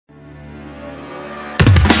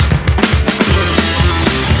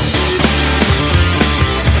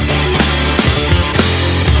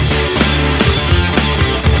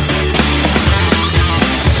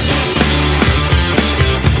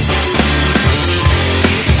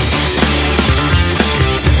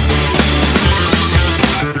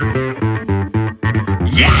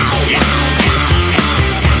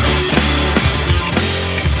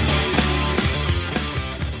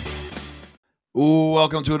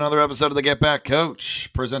welcome to another episode of the Get Back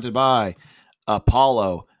Coach, presented by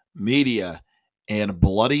Apollo Media. And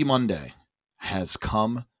Bloody Monday has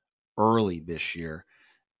come early this year.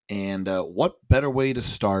 And what better way to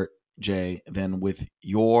start, Jay, than with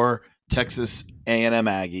your Texas A&M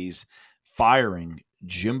Aggies firing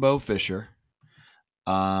Jimbo Fisher?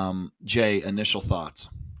 Jay, initial thoughts?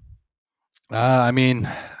 It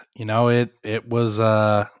was.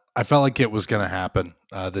 I felt like it was going to happen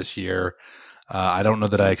this year. I don't know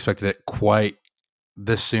that I expected it quite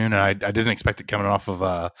this soon, and I didn't expect it coming off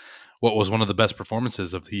of what was one of the best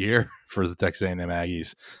performances of the year for the Texas A&M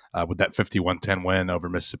Aggies with that 51-10 win over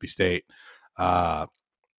Mississippi State. But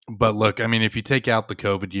look, I mean, if you take out the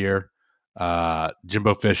COVID year,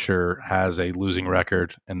 Jimbo Fisher has a losing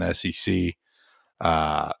record in the SEC.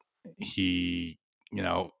 He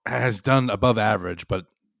has done above average, but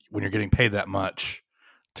when you're getting paid that much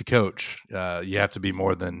to coach, you have to be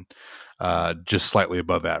more than just slightly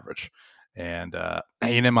above average. And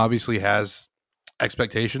A&M obviously has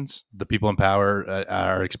expectations. The people in power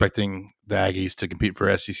are expecting the Aggies to compete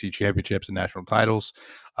for SEC championships and national titles.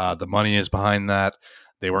 The money is behind that.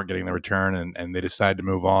 They weren't getting the return, and they decided to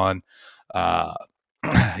move on.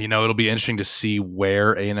 It'll be interesting to see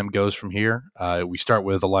where A&M goes from here. We start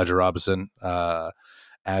with Elijah Robinson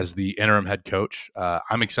as the interim head coach.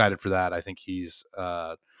 I'm excited for that. I think he's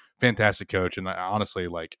a fantastic coach, and honestly,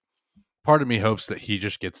 part of me hopes that he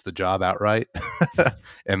just gets the job outright,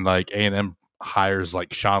 and A&M hires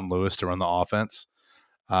Sean Lewis to run the offense.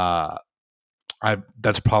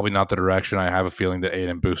 That's probably not the direction. I have a feeling that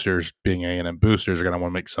A&M boosters, being A&M boosters, are going to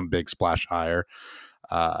want to make some big splash hire.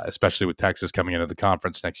 Especially with Texas coming into the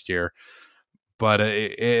conference next year. But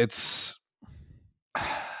I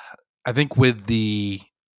think with the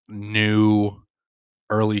new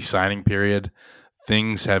early signing period,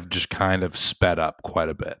 things have just kind of sped up quite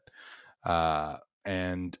a bit.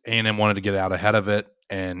 And A&M wanted to get out ahead of it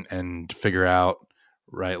and figure out,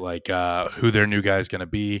 who their new guy is going to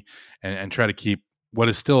be and try to keep what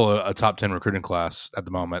is still a top 10 recruiting class at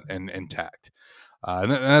the moment and intact.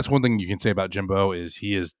 And that's one thing you can say about Jimbo is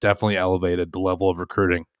he has definitely elevated the level of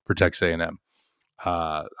recruiting for Texas A&M.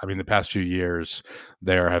 The past few years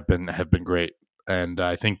there have been great, and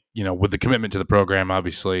I think with the commitment to the program,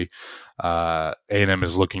 obviously A&M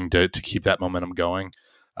is looking to keep that momentum going.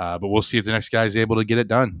 But we'll see if the next guy is able to get it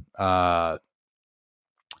done.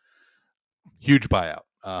 Huge buyout,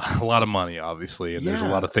 a lot of money, obviously, and there's a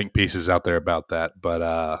lot of think pieces out there about that.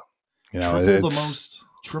 But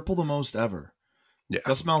triple the most ever. Yeah.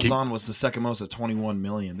 Gus Malzahn was the second most at $21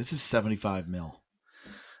 million. This is $75 million.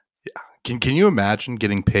 Yeah. Can you imagine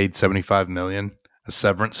getting paid $75 million as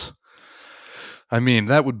severance? I mean,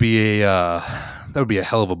 that would be a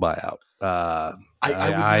hell of a buyout. I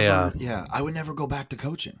would never go back to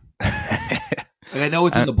coaching. I know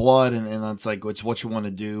it's in the blood, and it's it's what you want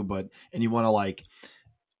to do, and you want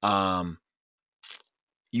to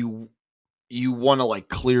you want to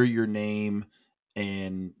clear your name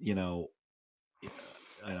and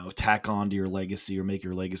tack on to your legacy or make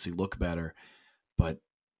your legacy look better. But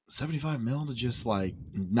 $75 million to just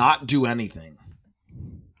not do anything.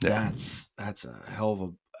 Yeah. That's a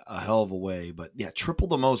hell of a way. But yeah, triple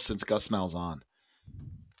the most since Gus Malzahn.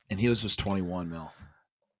 And he was just $21 million.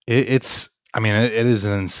 It is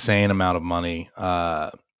an insane amount of money.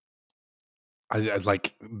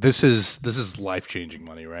 This is life-changing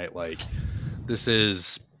money, right? This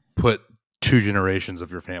is put 2 generations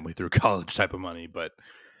of your family through college type of money, but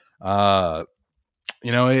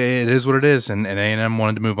it is what it is, and A&M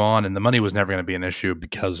wanted to move on, and the money was never going to be an issue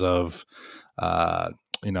because of the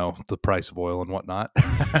price of oil and whatnot.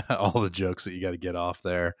 All the jokes that you got to get off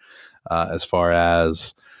there as far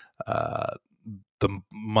as the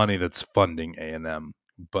money that's funding A&M.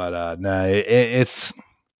 But no, it's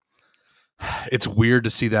weird to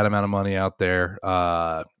see that amount of money out there.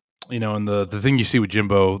 And the thing you see with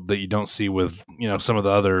Jimbo that you don't see with some of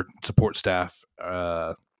the other support staff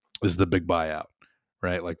is the big buyout,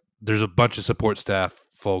 right? There's a bunch of support staff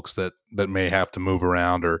folks that may have to move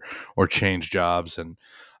around or change jobs, and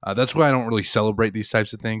that's why I don't really celebrate these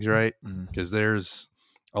types of things, right? Because there's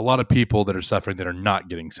a lot of people that are suffering that are not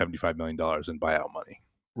getting $75 million in buyout money.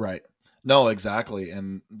 Right. No, exactly.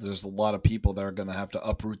 And there's a lot of people that are going to have to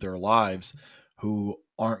uproot their lives who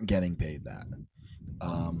aren't getting paid that.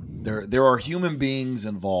 There are human beings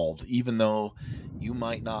involved, even though you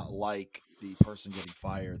might not like the person getting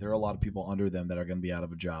fired. There are a lot of people under them that are going to be out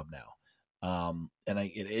of a job now.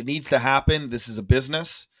 It needs to happen. This is a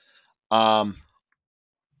business.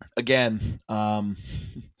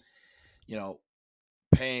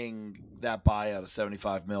 Paying that buyout of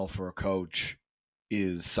 $75 million for a coach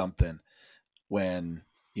is something. when,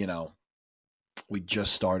 you know, we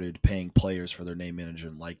just started paying players for their name, image,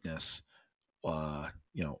 and likeness,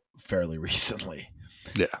 fairly recently.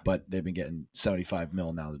 Yeah. But they've been getting 75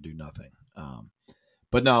 mil now to do nothing.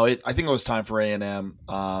 But no, I think it was time for A&M.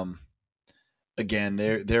 Again,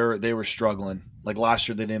 they were struggling. Like last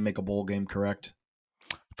year, they didn't make a bowl game, correct?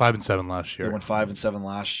 5-7 last They year. went 5-7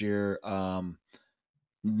 last year.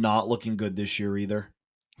 Not looking good this year either.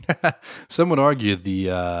 Some would argue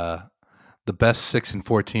the best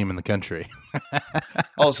 6-4 team in the country.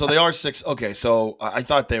 Oh, so they are six. Okay, so I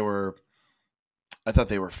thought they were. I thought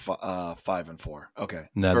they were 5-4. Okay,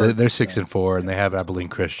 No, or they're yeah, 6-4, and yeah, they have Abilene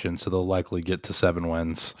Christian, so they'll likely get to 7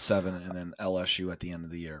 wins. 7, and then LSU at the end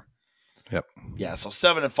of the year. Yep. Yeah, so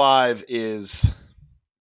 7-5 is,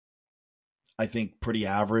 I think, pretty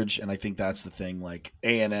average, and I think that's the thing. Like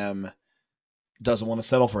A&M doesn't want to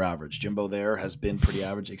settle for average. Jimbo there has been pretty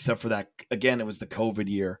average, except for that. Again, it was the COVID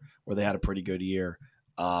year where they had a pretty good year.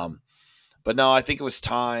 But no, I think it was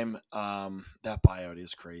time. That buyout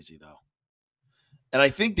is crazy though. And I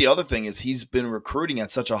think the other thing is he's been recruiting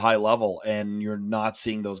at such a high level, and you're not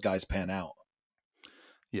seeing those guys pan out.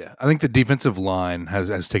 Yeah, I think the defensive line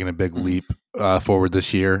has taken a big Mm-hmm. leap forward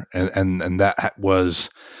this year, and that was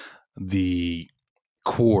the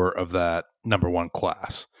core of that number one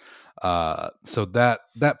class. So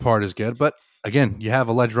that part is good. But again, you have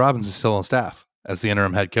Elijah Robinson still on staff as the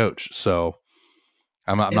interim head coach, so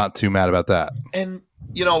I'm And not too mad about that. and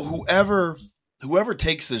whoever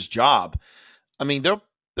takes this job, I mean they're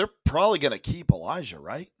probably going to keep Elijah,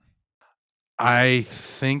 right? I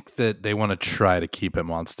think that they want to try to keep him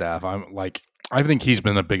on staff. I think he's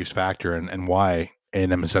been the biggest factor in why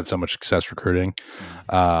A&M has had so much success recruiting. Mm-hmm.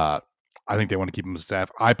 Uh, I think they want to keep him on staff.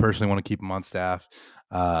 I personally want to keep him on staff.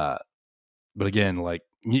 But again, like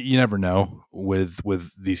you never know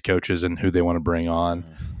with these coaches and who they want to bring on.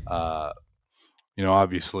 Uh,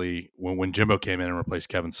 obviously when Jimbo came in and replaced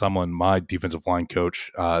Kevin Sumlin, my defensive line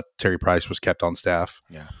coach, Terry Price, was kept on staff.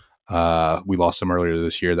 Yeah. We lost him earlier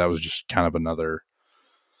this year. That was just kind of another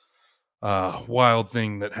wild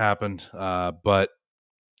thing that happened. But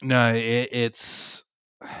no, it's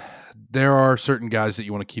there are certain guys that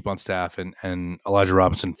you want to keep on staff, and Elijah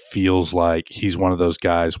Robinson feels like he's one of those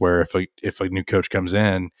guys where if a new coach comes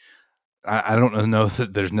in, I don't know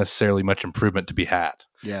that there's necessarily much improvement to be had.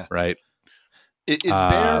 Yeah. Right.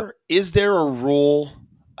 Is there a rule?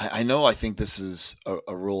 I know. I think this is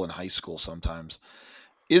a rule in high school sometimes.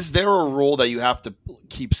 Is there a rule that you have to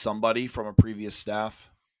keep somebody from a previous staff?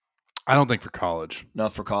 I don't think for college.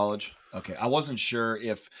 Not for college. Okay, I wasn't sure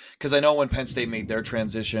if because I know when Penn State made their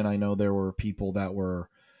transition, I know there were people that were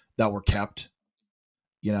kept,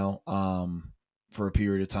 for a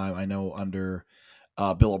period of time. I know under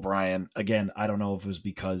Bill O'Brien. Again, I don't know if it was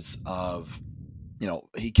because of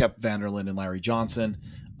he kept Vanderland and Larry Johnson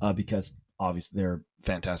because obviously they're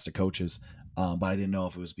fantastic coaches, but I didn't know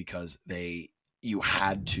if it was because you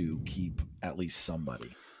had to keep at least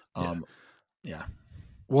somebody. Yeah. Yeah.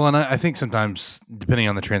 Well, and I think sometimes, depending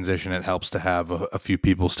on the transition, it helps to have a few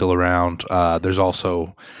people still around. There's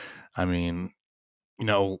also, I mean, you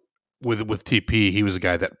know, with TP, he was a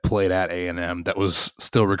guy that played at A&M that was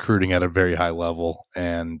still recruiting at a very high level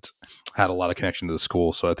and had a lot of connection to the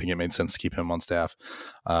school. So I think it made sense to keep him on staff.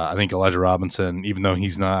 I think Elijah Robinson, even though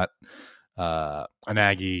he's not an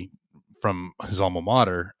Aggie from his alma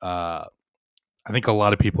mater, I think a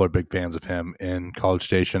lot of people are big fans of him in College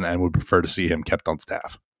Station and would prefer to see him kept on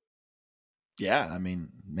staff. Yeah, I mean,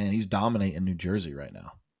 man, he's dominating New Jersey right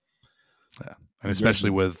now. Yeah. And especially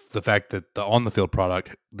with the fact that the on the field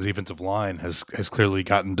product, the defensive line has clearly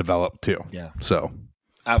gotten developed too. Yeah, So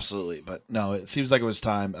absolutely. But no, it seems like it was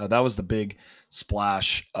time. That was the big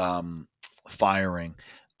splash firing.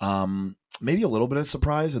 Maybe a little bit of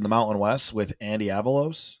surprise in the Mountain West with Andy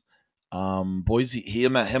Avalos. Boise,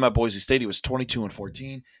 him at Boise State, he was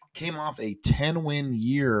 22-14. Came off a 10-win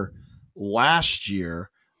year last year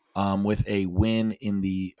with a win in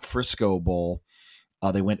the Frisco Bowl.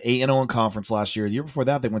 They went 8-0 in conference last year. The year before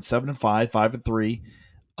that, they went 7-5, 5-3.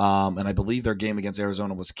 And I believe their game against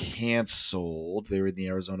Arizona was canceled. They were in the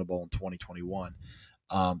Arizona Bowl in 2021,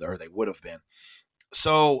 or they would have been.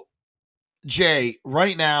 So, Jay,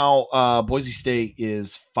 right now, Boise State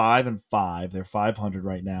is 5-5. They're 500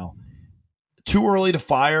 right now. Too early to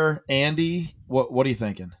fire Andy? What are you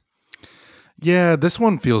thinking? yeah, this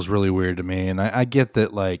one feels really weird to me, and I get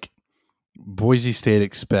that like Boise State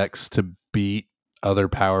expects to beat other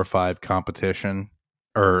Power Five competition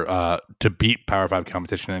or to beat Power Five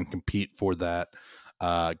competition and compete for that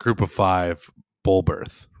Group of Five bowl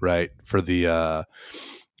berth, right? For the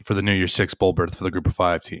New Year's Six bowl berth for the Group of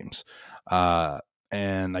Five teams.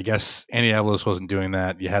 and I guess Andy Avalos wasn't doing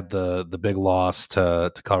that. You had the big loss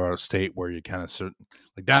to Colorado State, where you kind of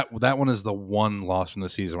like that one is the one loss from the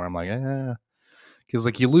season where I'm like, because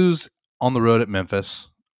like you lose on the road at Memphis,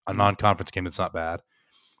 a Mhm. non-conference game that's not bad.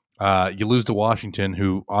 You lose to Washington,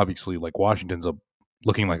 who obviously like Washington's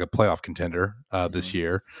looking like a playoff contender this Mhm.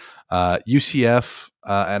 year. UCF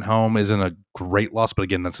at home isn't a great loss, but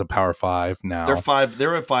again, that's a Power Five now.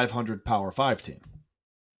 They're a 500 Power Five team.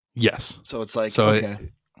 Yes, So it's like, so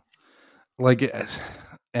okay. like,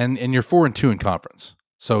 and you're 4-2 in conference,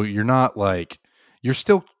 so you're not like you're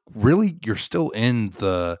still you're still in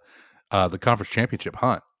the conference championship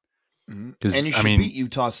hunt Mhm. And because you I should beat mean,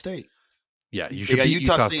 Utah State. yeah, you They should got beat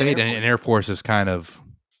Utah Utah State and State, Air Force. and Air Force is kind of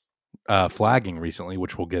flagging recently,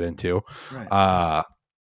 which we'll get into. Right. Uh,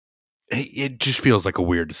 it just feels like a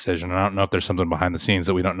weird decision. I don't know if there's something behind the scenes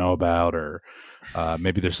that we don't know about, or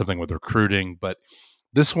maybe there's something with recruiting. But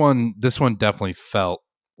this one definitely felt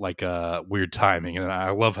like a weird timing, and I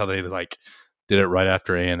love how they like did it right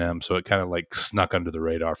after A&M, so it kind of like snuck under the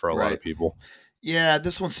radar for a lot Right. of people. Yeah,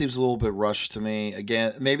 this one seems a little bit rushed to me.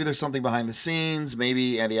 Again, maybe there's something behind the scenes.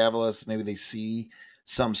 Maybe Andy Avalos, maybe they see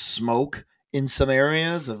some smoke in some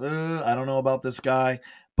areas of, I don't know about this guy.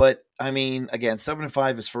 But I mean, again,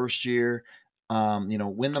 7-5 his first year. Win the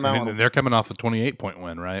And then Mountain. they're coming off a 28-point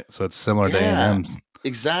win, right? So it's similar to Yeah, A&M's.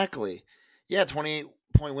 exactly. Yeah,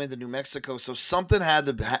 28-point win to New Mexico. So something had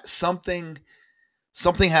to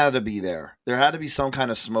something had to be there. There had to be some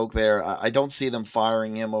kind of smoke there. I don't see them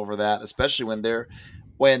firing him over that, especially when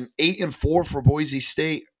 8-4 for Boise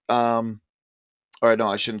State. Or no,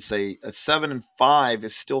 I shouldn't say 7-5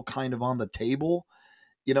 is still kind of on the table,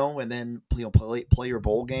 and then play your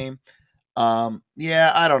bowl game.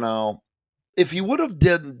 Yeah, I don't know. If you would have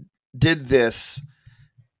did this,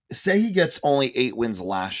 say he gets only 8 wins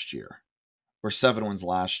last year or 7 wins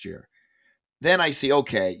last year, then I see,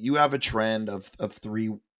 okay, you have a trend of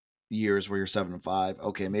 3 years where you're 7-5.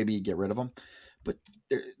 Okay, maybe you get rid of them, but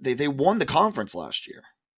they won the conference last year,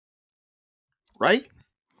 right?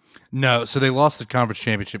 No, so they lost the conference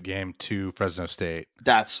championship game to Fresno State.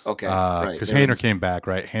 That's okay, right? Because They were in Hainer this, came back,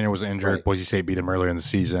 right? Hainer was injured. right. Boise State beat him earlier in the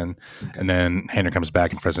season, Okay, and then Hainer comes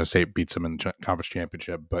back, and Fresno State beats him in the conference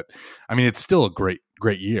championship. But I mean, it's still a great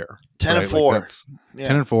year, ten and right? Like four. that's ten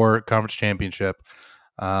Yeah, and four conference championship.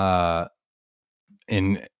 Uh,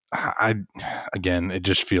 and I again, it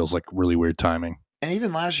just feels like really weird timing. and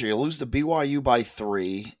even last year, you lose to BYU by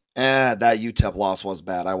 3. That UTEP loss was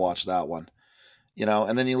bad. I watched that one.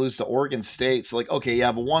 And then you lose to Oregon State. So, like, okay, you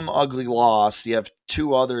have one ugly loss. You have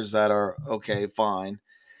two others that are okay, fine.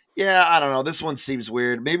 Yeah, I don't know. This one seems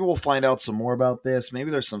weird. Maybe we'll find out some more about this.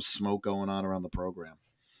 Maybe there's some smoke going on around the program.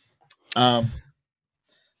 Um,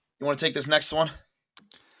 you want to take this next one?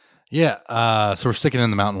 Yeah. So we're sticking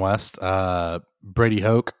in the Mountain West. Brady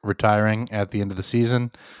Hoke retiring at the end of the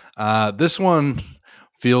season. This one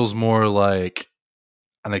feels more like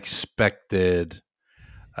an expected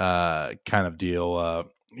kind of deal.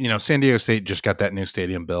 San Diego State just got that new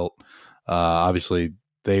stadium built. Obviously,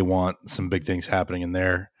 they want some big things happening in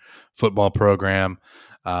their football program.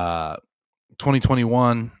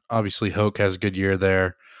 2021, obviously, Hoke has a good year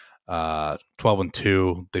there.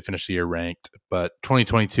 12-2, they finished the year ranked. But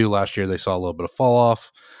 2022, last year, they saw a little bit of fall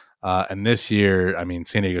off. And this year, I mean,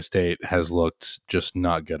 San Diego State has looked just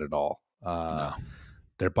not good at all. No.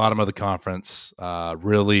 They're bottom of the conference.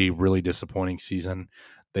 Really, really disappointing season.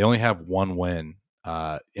 They only have one win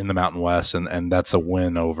in the Mountain West, and that's a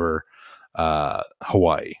win over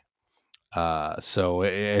Hawaii. So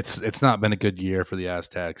it's not been a good year for the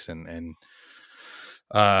Aztecs, and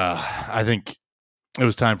I think it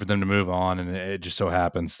was time for them to move on. And it just so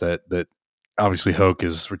happens that obviously Hoke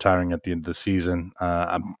is retiring at the end of the season,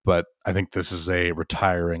 but I think this is a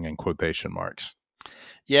retiring in quotation marks.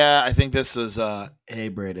 Yeah, I think this was. Hey,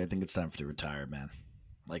 Brady, I think it's time for you to retire, man.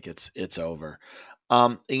 Like it's over.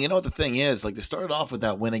 And you know what the thing is? Like they started off with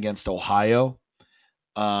that win against Ohio.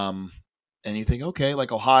 Um, and you think, okay,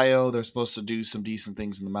 like Ohio, they're supposed to do some decent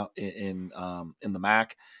things in the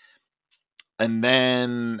MAC. And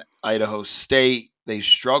then Idaho State, they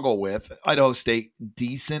struggle with Idaho State,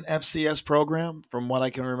 decent FCS program from what I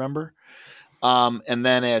can remember. And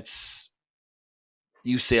then it's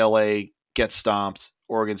UCLA gets stomped,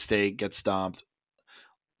 Oregon State gets stomped,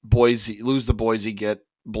 Boise lose to Boise, get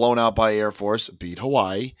blown out by Air Force, beat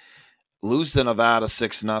Hawaii, lose to Nevada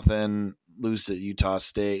 6-0, lose to Utah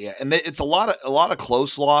State. Yeah, and it's a lot of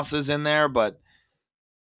close losses in there, but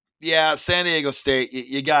yeah, San Diego State,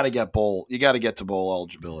 you got to get bowl, you got to get to bowl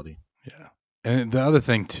eligibility. Yeah. And the other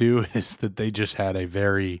thing too is that they just had a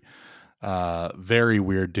very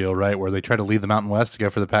weird deal, right? Where they tried to leave the Mountain West to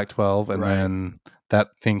go for the Pac-12, and Right. then that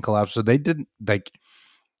thing collapsed. So they didn't like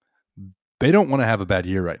they don't want to have a bad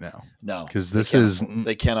year right now No, because this is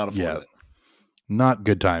they cannot afford yeah it. not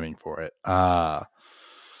good timing for it. And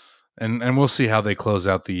we'll see how they close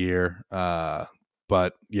out the year.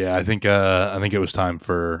 But yeah, I think it was time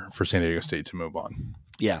for San Diego State to move on.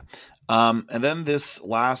 Yeah. And then this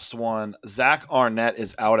last one, Zach Arnett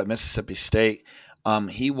is out at Mississippi State.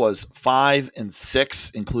 He was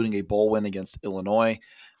 5-6, including a bowl win against Illinois.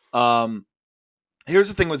 Um, Here's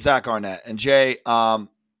the thing with Zach Arnett and Jay. I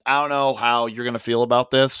don't know how you're going to feel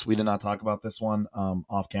about this. We did not talk about this one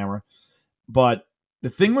off camera, but the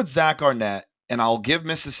thing with Zach Arnett, and I'll give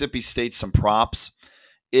Mississippi State some props,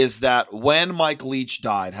 is that when Mike Leach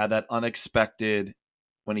died, had that unexpected,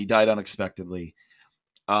 when he died unexpectedly,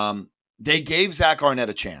 they gave Zach Arnett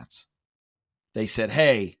a chance. They said,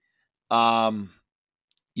 "Hey,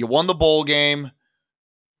 you won the bowl game.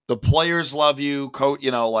 The players love you, coach.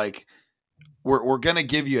 You know, like we're gonna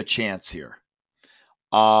give you a chance here."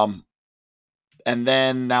 Um, and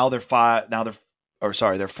then now they're five. Now they're, or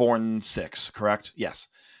sorry, they're 4-6. Correct? Yes.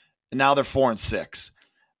 And now they're 4-6.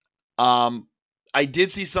 Um, I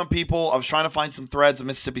did see some people. I was trying to find some threads of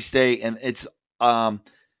Mississippi State, and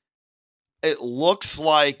it looks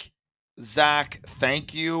like Zach,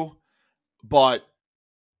 thank you, but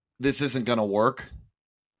this isn't going to work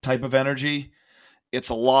type of energy. It's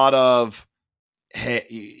a lot of, hey,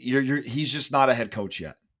 he's just not a head coach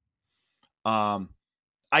yet.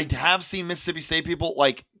 I have seen Mississippi State people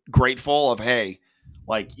like grateful of, hey,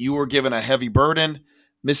 like you were given a heavy burden.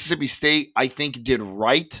 Mississippi State, I think, did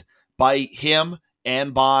right by him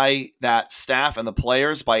and by that staff and the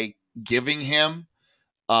players by giving him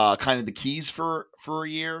kind of the keys for a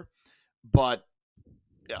year. But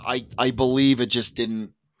I believe it's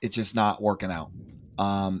just not working out.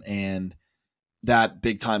 And that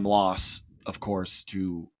big time loss, of course,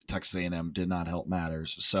 to Texas A&M did not help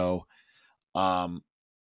matters. So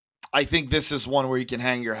I think this is one where you can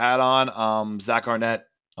hang your hat on. Zach Arnett,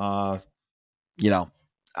 you know,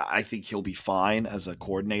 I think he'll be fine as a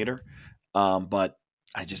coordinator. But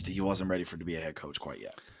he wasn't ready to be a head coach quite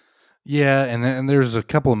yet. Yeah, and there's a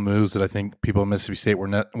couple of moves that I think people in Mississippi State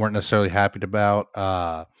weren't necessarily happy about.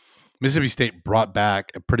 Mississippi State brought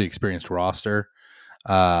back a pretty experienced roster,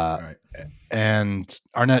 Right. and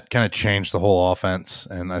Arnett kind of changed the whole offense.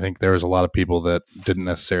 And I think there was a lot of people that didn't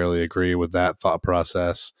necessarily agree with that thought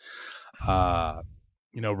process.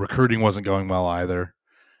 Recruiting wasn't going well either.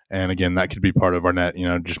 And again, that could be part of Arnett,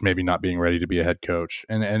 just maybe not being ready to be a head coach.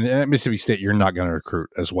 And at Mississippi State, you're not going to recruit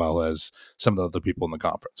as well as some of the other people in the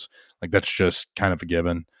conference. Like that's just kind of a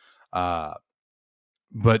given. But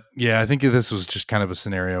yeah, I think this was just kind of a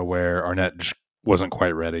scenario where Arnett just wasn't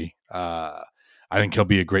quite ready. I think he'll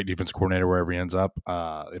be a great defense coordinator wherever he ends up.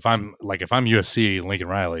 If I'm USC and Lincoln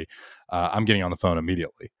Riley, I'm getting on the phone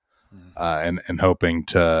immediately and hoping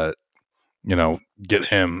to get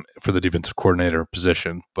him for the defensive coordinator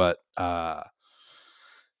position. But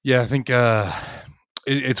yeah, I think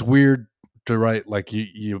it's weird to write like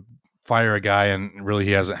you fire a guy and really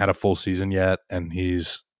he hasn't had a full season yet, and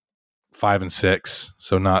he's 5-6,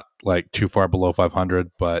 so not like too far below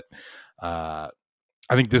 500. But I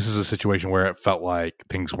think this is a situation where it felt like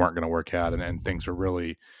things weren't going to work out, and things were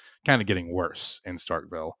really kind of getting worse in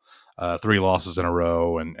Starkville. 3 losses in a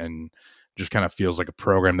row, and just kind of feels like a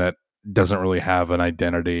program that doesn't really have an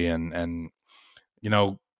identity. And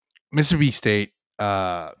Mississippi State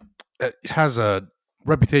has a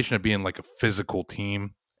reputation of being like a physical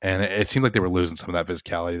team, and it seemed like they were losing some of that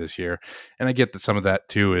physicality this year. And I get that some of that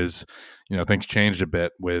too is things changed a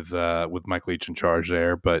bit with Mike Leach in charge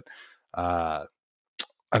there, but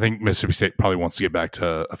I think Mississippi State probably wants to get back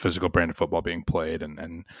to a physical brand of football being played,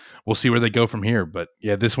 and we'll see where they go from here. But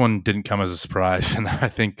yeah, this one didn't come as a surprise, and I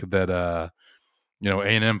think that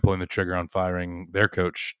A&M pulling the trigger on firing their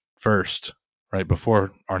coach first, right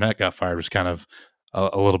before Arnett got fired, was kind of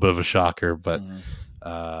a little bit of a shocker. But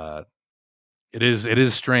it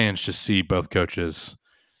is strange to see both coaches,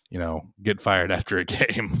 get fired after a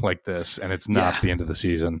game like this, and it's not the end of the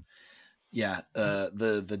season. Yeah,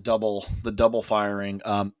 the double firing.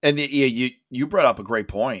 And you brought up a great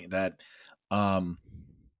point that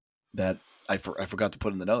that I forgot to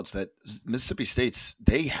put in the notes, that Mississippi State's,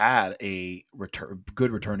 they had a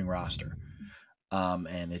good returning roster,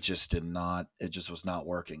 and it just was not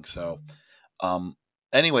working. So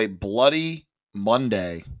anyway, Bloody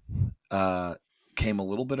Monday came a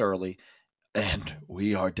little bit early, and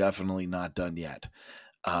we are definitely not done yet.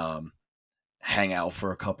 Hang out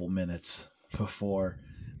for a couple minutes before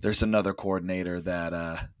there's another coordinator bit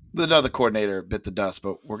the dust,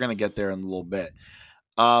 but we're going to get there in a little bit.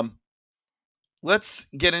 let's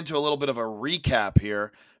get into a little bit of a recap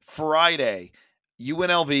here. Friday,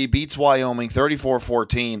 UNLV beats Wyoming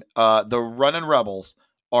 34-14. The Runnin' Rebels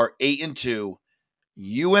are 8-2.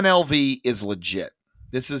 UNLV is legit.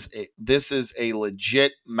 This is a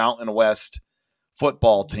legit Mountain West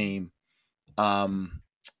football team. Um,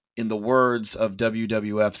 in the words of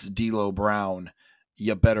WWF's D'Lo Brown,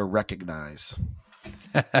 you better recognize.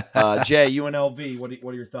 Jay, UNLV,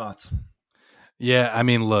 what are your thoughts? Yeah, I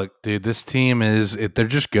mean, look, dude, this team they're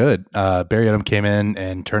just good. Barry Odom came in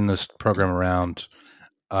and turned this program around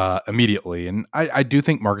immediately. And I do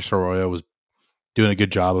think Marcus Arroyo was doing a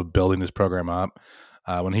good job of building this program up.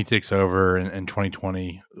 When he takes over in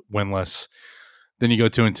 2020, winless, then you go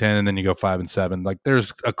 2-10, and then you go 5-7. Like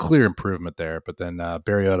there's a clear improvement there. But then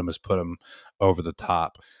Barry Odom has put him over the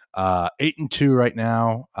top. 8-2 right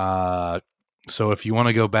now. So if you want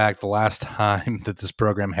to go back, the last time that this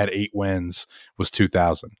program had 8 wins was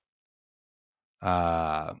 2000.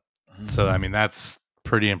 So I mean that's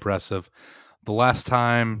pretty impressive. The last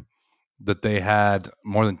time that they had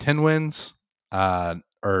more than 10 wins,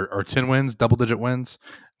 or 10 wins, double digit wins,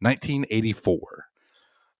 1984.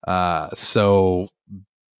 So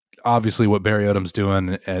obviously what Barry Odom's doing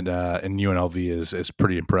at in UNLV is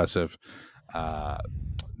pretty impressive. Uh,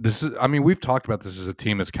 this is, I mean, we've talked about this as a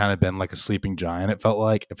team that's kind of been like a sleeping giant. It felt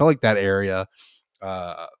like that area,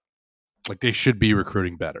 uh, like they should be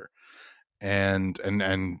recruiting better and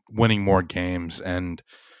winning more games. And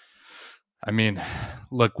I mean,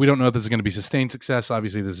 look, we don't know if this is going to be sustained success.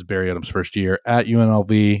 Obviously, this is Barry Odom's first year at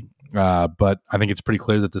UNLV, but I think it's pretty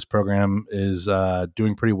clear that this program is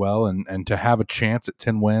doing pretty well, and to have a chance at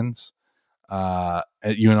 10 wins at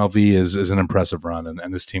UNLV is an impressive run,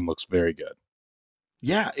 and this team looks very good.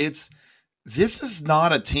 Yeah, this is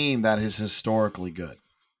not a team that is historically good.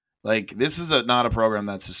 Like this is not a program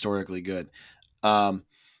that's historically good. Um,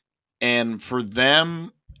 and for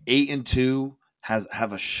them, 8-2 has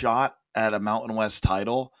have a shot at a Mountain West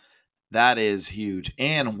title. That is huge.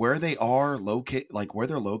 And where they are located, like where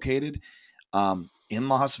they're located, in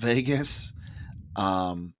Las Vegas,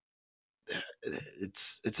 um,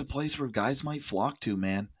 it's a place where guys might flock to,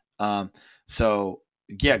 man. So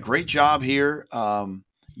yeah, great job here.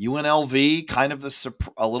 UNLV, kind of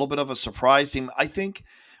a little bit of a surprise team. I think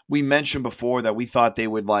we mentioned before that we thought they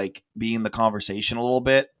would like be in the conversation a little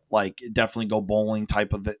bit, like definitely go bowling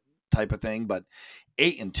type of thing. But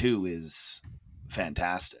 8-2 is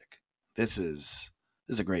fantastic. This is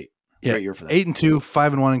a Yeah, great year for them. 8-2,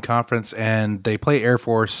 5-1 in conference, and they play Air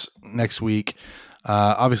Force next week.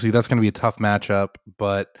 Obviously, that's going to be a tough matchup,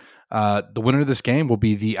 but the winner of this game will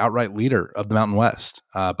be the outright leader of the Mountain West.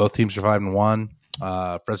 Both teams are 5-1.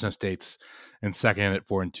 Fresno State's in second at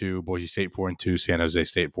 4-2. Boise State 4-2. San Jose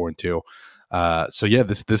State 4-2. So yeah,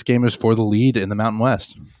 this game is for the lead in the Mountain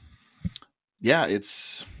West. Yeah,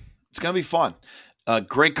 it's gonna be fun.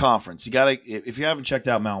 Great conference. You gotta if you haven't checked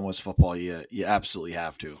out Mountain West football, you absolutely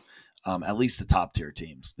have to. At least the top tier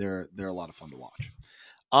teams. They're a lot of fun to watch.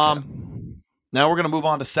 Yeah. Um, Now we're gonna move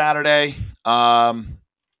on to Saturday.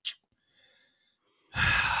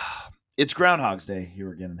 It's Groundhog's Day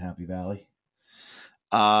here again in Happy Valley.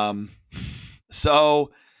 Um,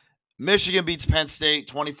 so Michigan beats Penn State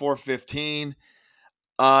 24-15.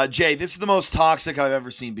 Jay, this is the most toxic I've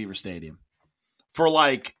ever seen Beaver Stadium for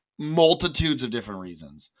like multitudes of different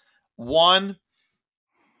reasons. One,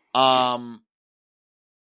 um,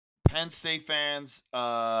 Penn State fans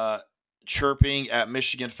chirping at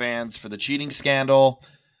Michigan fans for the cheating scandal.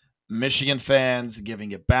 Michigan fans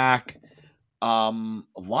giving it back. A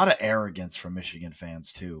lot of arrogance from Michigan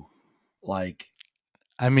fans too. Like,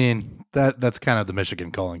 I mean, that's kind of the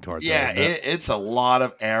Michigan calling card, though, yeah, isn't it? it's a lot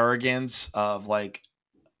of arrogance of like,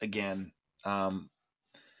 again,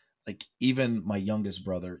 like even my youngest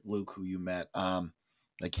brother Luke, who you met,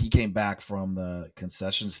 like he came back from the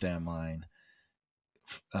concession stand line,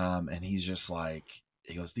 and he's just like,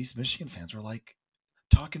 he goes, these Michigan fans were like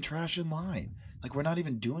talking trash in line, like we're not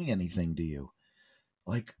even doing anything to you,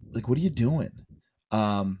 like what are you doing?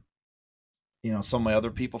 Um, some of my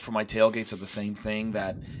other people from my tailgate said the same thing,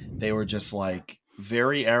 that they were just like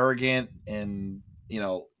very arrogant and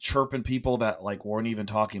chirping people that like weren't even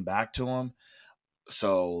talking back to them.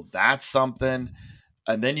 So that's something.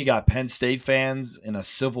 And then you got Penn State fans in a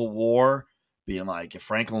civil war being like, if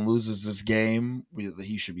Franklin loses this game,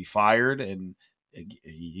 he should be fired, and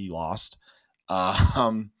he lost.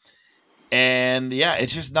 Um, and yeah,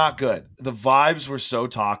 it's just not good. The vibes were so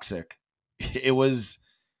toxic. It was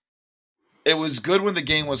it was good when the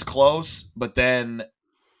game was close, but then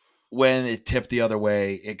when it tipped the other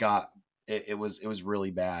way, it was really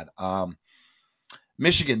bad.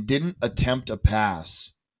 Michigan didn't attempt a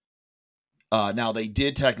pass Now they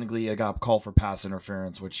did technically got called for pass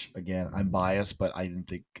interference, which again I'm biased, but I didn't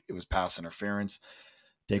think it was pass interference.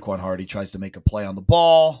 Daquan Hardy tries to make a play on the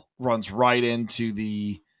ball, runs right into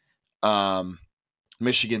the um,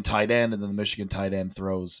 Michigan tight end, and then the Michigan tight end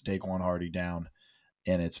throws Daquan Hardy down,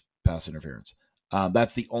 and it's pass interference.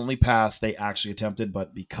 That's the only pass they actually attempted,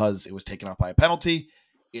 but because it was taken off by a penalty,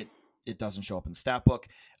 it it doesn't show up in the stat book.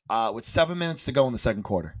 With 7 minutes to go in the second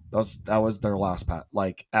quarter, that was their last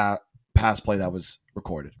pass play that was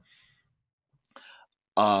recorded.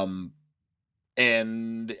 Um,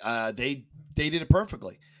 and they did it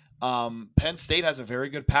perfectly. Penn State has a very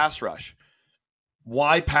good pass rush.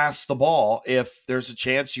 Why pass the ball if there's a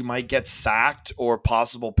chance you might get sacked or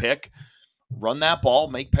possible pick? Run that ball,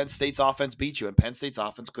 make Penn State's offense beat you, and Penn State's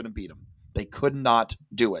offense couldn't beat them. They could not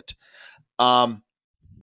do it. Um,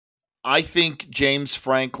 I think James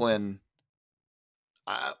Franklin.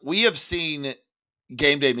 We have seen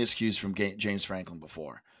game day miscues from James Franklin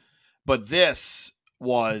before, but this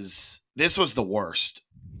was the worst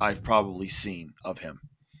I've probably seen of him.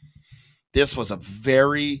 This was a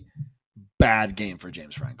very bad game for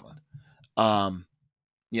James Franklin. Um,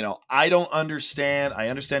 I don't understand. I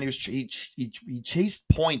understand he chased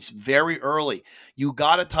points very early. You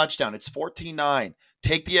got a touchdown. It's 14-9.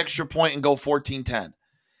 Take the extra point and go 14-10.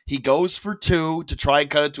 He goes for two to try and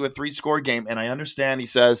cut it to a 3-score game, and I understand he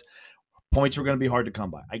says points were going to be hard to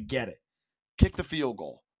come by. I get it. Kick the field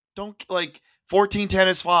goal. Don't 14-10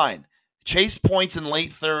 is fine. Chase points in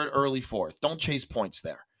late third, early fourth. Don't chase points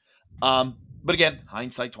there. But again,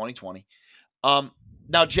 hindsight 2020.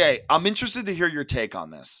 Now, Jay, I'm interested to hear your take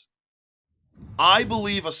on this. I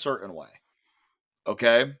believe a certain way.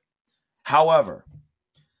 Okay. However,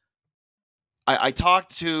 I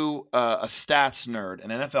talked to a stats nerd, an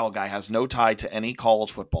NFL guy, has no tie to any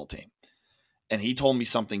college football team, and he told me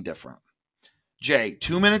something different. Jay,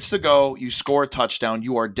 2 minutes to go, you score a touchdown,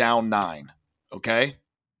 you are down 9. Okay.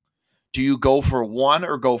 Do you go for 1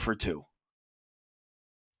 or go for 2?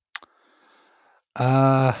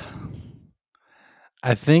 I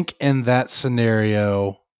think in that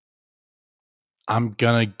scenario, I'm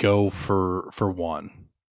gonna go for 1.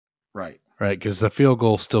 Right. Right, because the field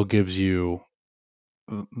goal still gives you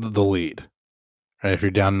the lead. Right, if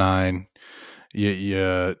you're down 9, you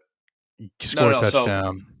No, score a no, no. So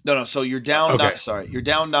touchdown. no. So you're down. Okay, Sorry, you're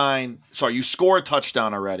down 9. Sorry, you score a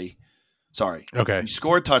touchdown already. Sorry, okay. you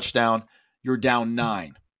score a touchdown. You're down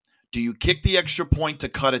 9. Do you kick the extra point to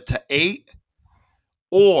cut it to 8,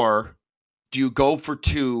 or do you go for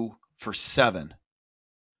 2 for 7?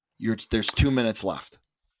 There's 2 minutes left.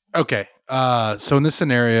 Okay. So in this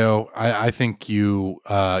scenario, I think you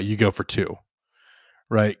go for 2,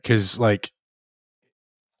 right? Because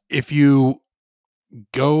if you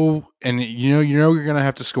go and you're gonna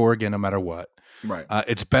have to score again no matter what. Right.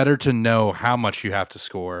 It's better to know how much you have to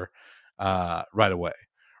score right away,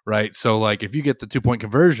 right? So if you get the 2-point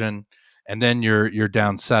conversion and then you're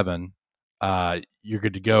down 7, you're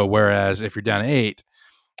good to go. Whereas if you're down 8,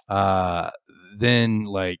 then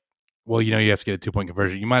you have to get a 2-point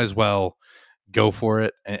conversion. You might as well go for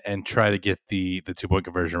it and try to get the 2-point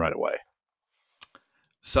conversion right away.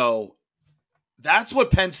 So that's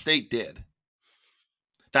what Penn State did.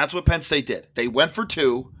 They went for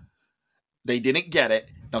 2. They didn't get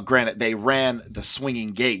it. Now, granted, they ran the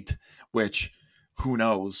swinging gate, which who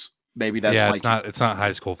knows? Maybe that's it's not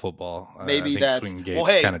high school football. I maybe think that's swinging well.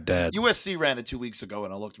 gate's kind Hey, of dead. USC ran it 2 weeks ago,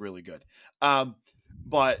 and it looked really good.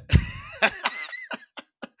 But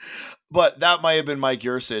but that might have been Mike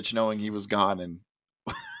Yursich knowing he was gone and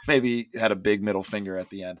maybe had a big middle finger at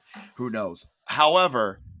the end. Who knows?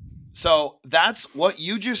 However, so that's what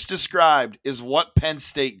you just described is what Penn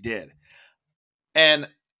State did. And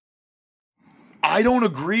I don't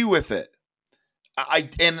agree with it.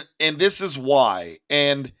 And this is why.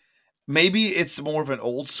 And maybe it's more of an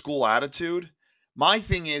old school attitude. My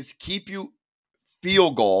thing is keep you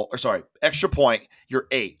extra point, you're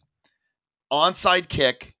 8. Onside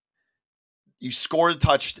kick, you score a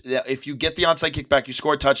touchdown. If you get the onside kick back, you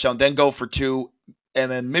score a touchdown, then go for 2. And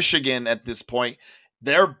then Michigan at this point,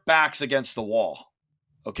 their backs against the wall.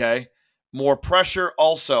 Okay? More pressure.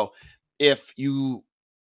 Also, I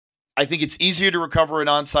think it's easier to recover an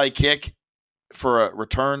onside kick for a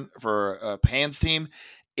return for a Pans team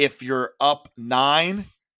if you're up 9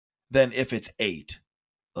 than if it's 8.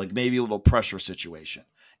 Maybe a little pressure situation.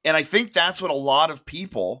 And I think that's what a lot of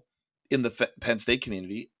people in the Penn State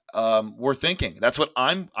community were thinking. That's what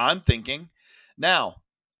I'm thinking. Now,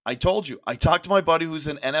 I told you, I talked to my buddy who's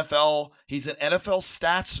he's an NFL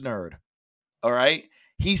stats nerd. All right.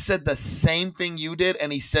 He said the same thing you did,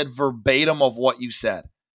 and he said verbatim of what you said.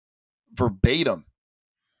 Verbatim.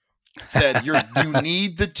 said you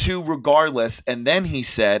need the two regardless. And then he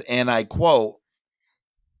said, and I quote,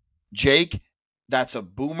 Jake, that's a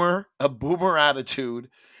boomer attitude.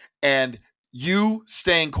 And you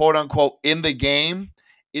staying quote unquote in the game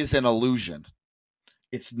is an illusion.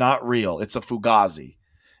 It's not real. It's a fugazi.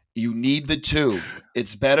 You need the two.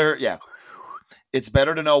 It's better. Yeah. It's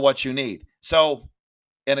better to know what you need. So,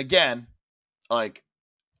 and again, like,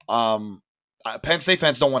 Penn State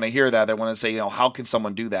fans don't want to hear that. They want to say, how can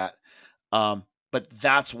someone do that? But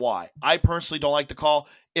that's why I personally don't like the call.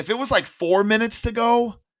 If it was like 4 minutes to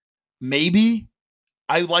go, maybe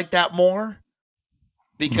I like that more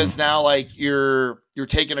because now like you're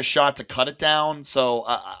taking a shot to cut it down. So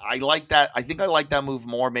I like that. I think I like that move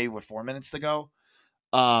more maybe with 4 minutes to go.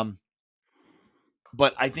 Um,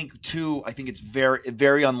 but I think two. I think it's very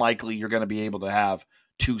very unlikely you're going to be able to have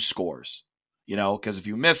two scores. Because if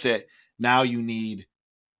you miss it, now you need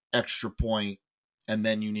extra point, and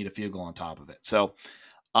then you need a field goal on top of it. So,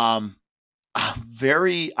 um, I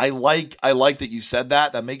like that you said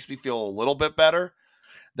that. That makes me feel a little bit better.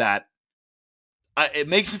 That it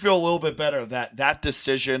makes me feel a little bit better that that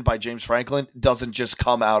decision by James Franklin doesn't just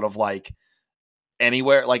come out of like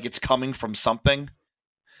anywhere. Like it's coming from something.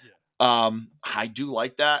 I do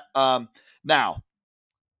like that. Now,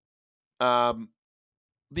 um,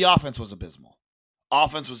 the offense was abysmal.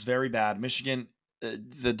 Offense was very bad. Michigan,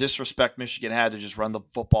 the disrespect Michigan had to just run the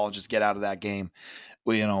football and just get out of that game.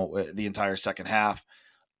 The entire second half.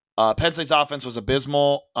 Penn State's offense was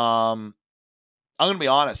abysmal. I'm going to be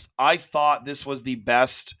honest. I thought this was the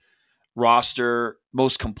best roster,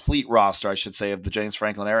 most complete roster, I should say, of the James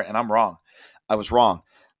Franklin era, and I'm wrong. I was wrong.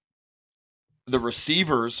 The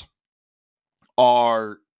receivers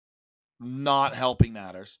are not helping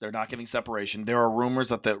matters. They're not getting separation. There are rumors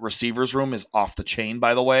that the receivers room is off the chain,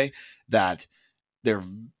 by the way, that they're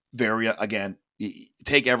very, again,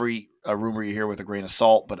 take every rumor you hear with a grain of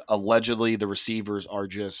salt, but allegedly the receivers are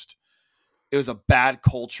just, it was a bad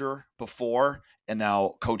culture before, and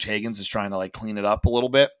now Coach Hagens is trying to like clean it up a little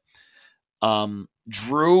bit.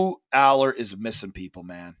 Drew Aller is missing people,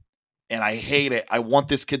 man. And I hate it. I want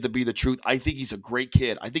this kid to be the truth. I think he's a great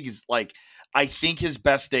kid. I think his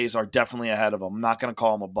best days are definitely ahead of him. I'm not going to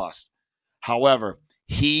call him a bust. However,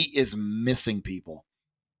 he is missing people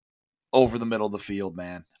over the middle of the field,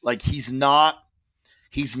 man. Like he's not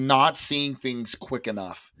seeing things quick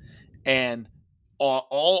enough. And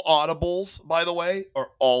all audibles, by the way, are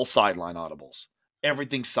all sideline audibles.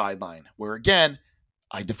 Everything's sideline. Where again,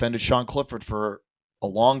 I defended Sean Clifford for a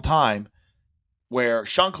long time, where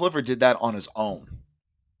Sean Clifford did that on his own.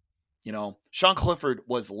 Sean Clifford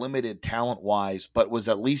was limited talent wise, but was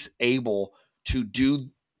at least able to do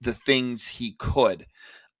the things he could.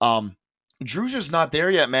 Drew's just not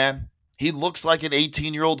there yet, man. He looks like an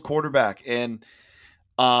 18-year-old quarterback. And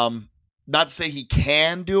not to say he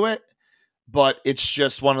can do it, but it's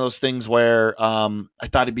just one of those things where I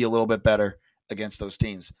thought he'd be a little bit better against those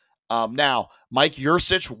teams. Now, Mike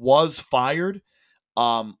Yursich was fired,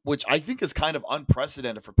 which I think is kind of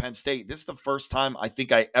unprecedented for Penn State. This is the first time I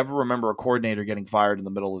think I ever remember a coordinator getting fired in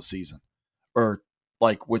the middle of the season, or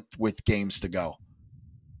like with games to go.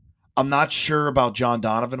 I'm not sure about John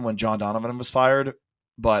Donovan when John Donovan was fired,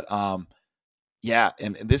 but yeah,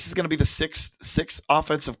 and this is going to be the sixth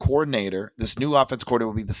offensive coordinator. This new offensive coordinator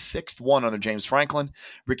will be the sixth one under James Franklin.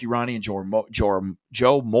 Ricky Ronnie and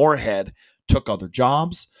Joe Moorhead took other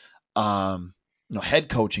jobs, head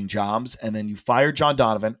coaching jobs, and then you fire John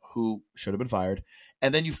Donovan, who should have been fired,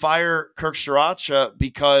 and then you fire Kirk Sriracha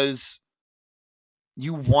because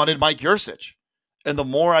you wanted Mike Yursich. And the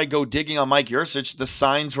more I go digging on Mike Yursich, the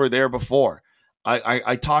signs were there before.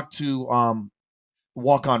 I talked to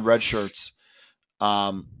Walk On Red Shirts,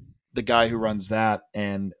 the guy who runs that,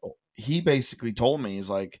 and he basically told me, he's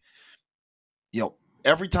like,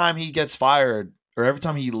 every time he gets fired or every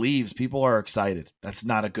time he leaves, people are excited. That's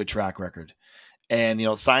not a good track record.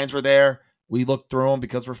 And signs were there. We looked through them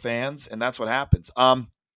because we're fans, and that's what happens.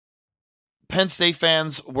 Penn State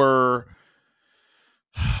fans were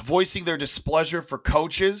voicing their displeasure for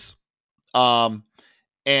coaches. And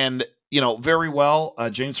very well,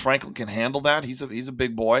 James Franklin can handle that. He's a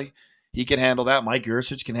big boy. He can handle that. Mike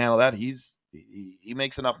Yursich can handle that. He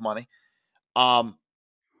makes enough money.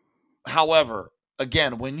 However,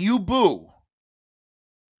 again, when you boo,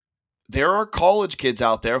 there are college kids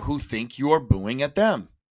out there who think you are booing at them.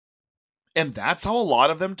 And that's how a lot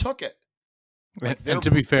of them took it. Like and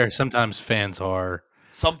to be fair, sometimes fans are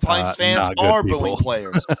booing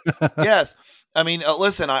players. Yes. I mean,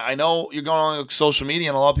 listen, I know you're going on social media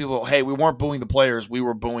and a lot of people, hey, we weren't booing the players. We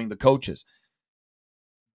were booing the coaches.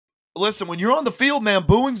 Listen, when you're on the field, man,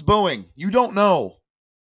 booing's booing. You don't know.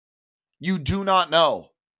 You do not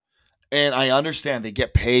know. And I understand they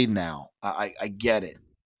get paid now. I get it.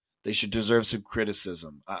 They should deserve some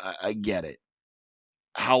criticism. I get it.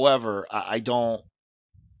 However, I don't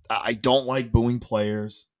like booing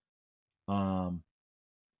players. Um,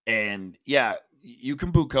 and yeah, you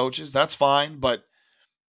can boo coaches. That's fine. But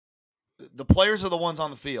the players are the ones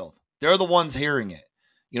on the field. They're the ones hearing it.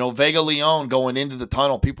 You know, Vega Leon going into the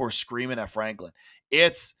tunnel, people are screaming at Franklin.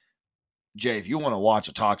 It's Jay, if you want to watch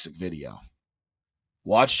a toxic video,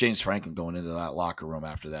 watch James Franklin going into that locker room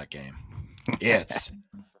after that game. It's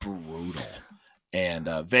brutal. And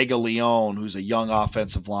Vega Leon, who's a young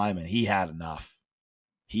offensive lineman, he had enough.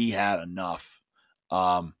 He had enough.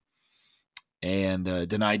 And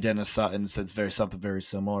Denai Dennis Sutton said something very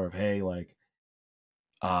similar of, hey, like,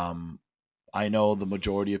 I know the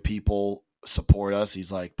majority of people support us.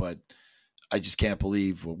 He's like, but I just can't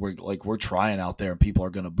believe we're trying out there and people are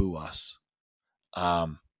going to boo us.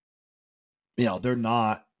 You know, they're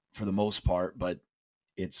not for the most part, but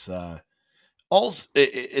it's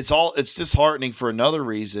it's disheartening for another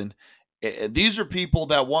reason. These are people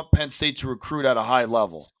that want Penn State to recruit at a high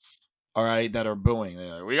level. All right, that are booing.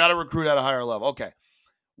 Like, we got to recruit at a higher level. Okay.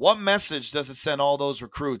 What message does it send all those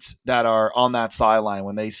recruits that are on that sideline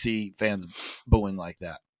when they see fans booing like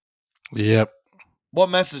that? Yep. What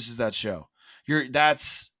message does that show? You're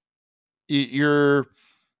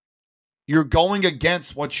going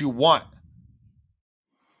against what you want.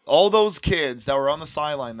 All those kids that were on the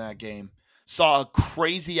sideline that game saw a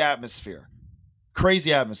crazy atmosphere.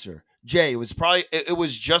 Crazy atmosphere. Jay, it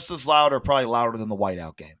was just as loud or probably louder than the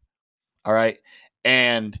whiteout game. All right.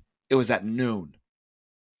 And it was at noon.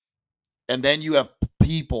 And then you have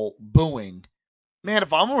people booing. Man,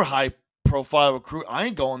 if I'm a high profile recruit, I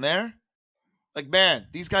ain't going there. Like, man,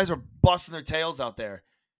 these guys are busting their tails out there.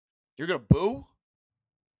 You're going to boo?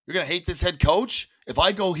 You're going to hate this head coach? If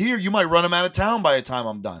I go here, you might run him out of town by the time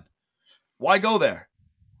I'm done. Why go there?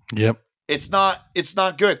 Yep. It's not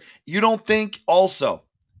good. You don't think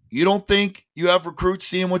you have recruits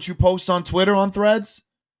seeing what you post on Twitter on Threads?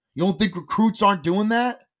 You don't think recruits aren't doing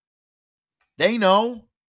that? They know.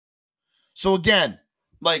 So again,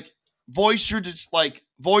 like voice your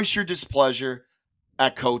displeasure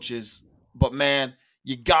at coaches, but man,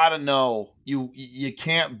 you gotta know you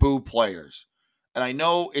can't boo players. And I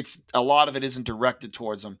know it's a lot of it isn't directed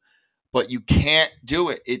towards them, but you can't do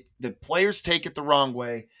it. The players take it the wrong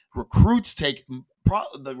way. The recruits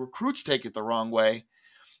take it the wrong way.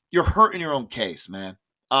 You're hurting your own case, man.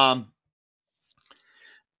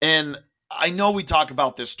 And I know we talk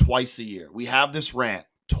about this twice a year. We have this rant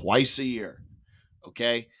twice a year.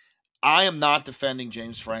 Okay. I am not defending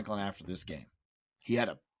James Franklin after this game. He had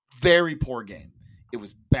a very poor game. It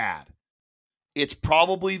was bad. It's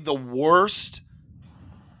probably the worst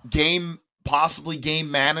possibly game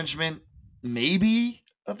management, maybe,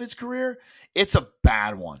 of his career. It's a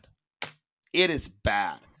bad one. It is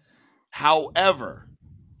bad. However,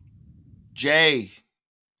 Jay,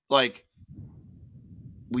 like,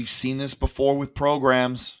 we've seen this before with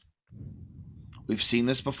programs. We've seen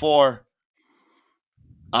this before.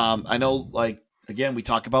 I know, like, again, we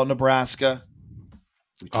talk about Nebraska.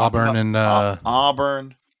 We talk Auburn about and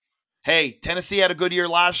Auburn. Hey, Tennessee had a good year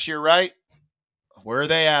last year, right? Where are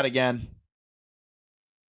they at again?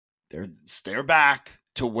 They're back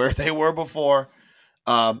to where they were before.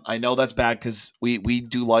 I know that's bad because we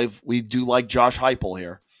do like Josh Heupel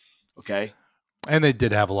here. Okay, and they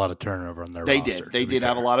did have a lot of turnover on their roster. They did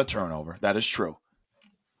have a lot of turnover. That is true.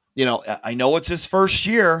 You know, I know it's his first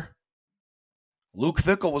year. Luke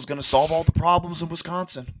Fickell was going to solve all the problems in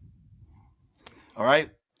Wisconsin. All right.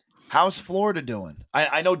 How's Florida doing?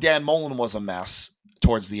 I know Dan Mullen was a mess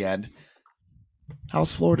towards the end.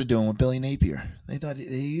 How's Florida doing with Billy Napier? They thought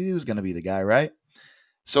he was going to be the guy, right?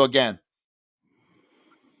 So again,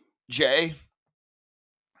 Jay,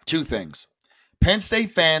 two things. Penn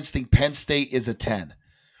State fans think Penn State is a 10.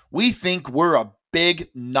 We think we're a big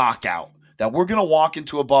knockout, that we're going to walk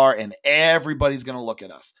into a bar and everybody's going to look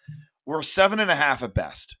at us. We're a 7.5 at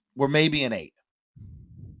best. We're maybe an 8.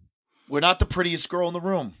 We're not the prettiest girl in the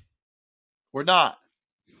room. We're not.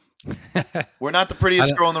 We're not the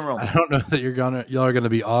prettiest girl in the room. I don't know that y'all are gonna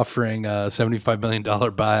be offering $75 million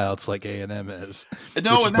buyouts like A&M is.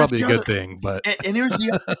 No, which is probably a good thing. But and here's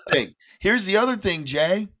the other thing. Here's the other thing,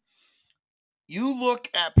 Jay. You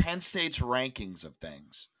look at Penn State's rankings of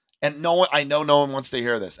things, and I know no one wants to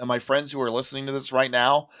hear this. And my friends who are listening to this right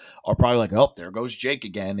now are probably like, "Oh, there goes Jake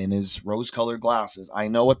again in his rose-colored glasses." I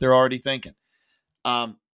know what they're already thinking.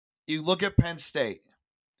 You look at Penn State.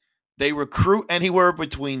 They recruit anywhere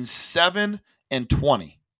between 7 and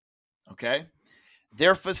 20. Okay?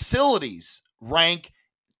 Their facilities rank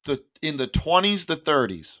in the 20s to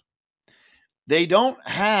 30s. They don't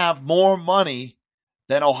have more money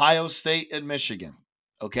than Ohio State and Michigan.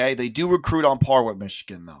 Okay, they do recruit on par with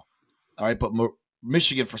Michigan though. All right, but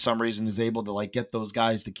Michigan for some reason is able to like get those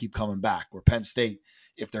guys to keep coming back. Where Penn State,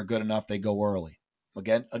 if they're good enough, they go early.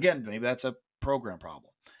 Again, maybe that's a program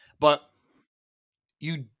problem. But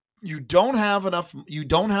you you don't have enough. You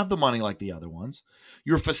don't have the money like the other ones.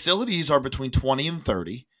 Your facilities are between 20 and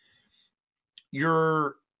 30.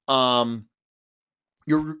 Your um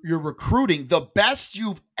you're recruiting the best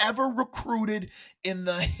you've ever recruited in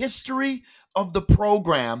the history of the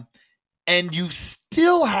program, and you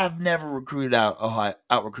still have never out recruited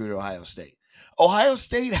Ohio State. Ohio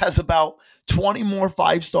State has about 20 more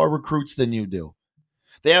 5-star recruits than you do.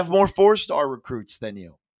 They have more 4-star recruits than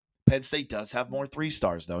you. Penn State does have more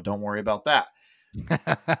 3-stars though. Don't worry about that.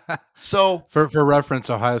 So for reference,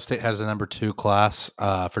 Ohio State has a number 2 class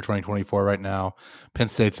for 2024 right now. Penn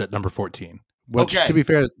State's at number 14, which, okay, to be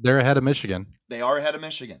fair, they're ahead of Michigan. they are ahead of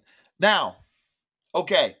Michigan. Now,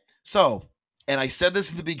 okay, so, and I said this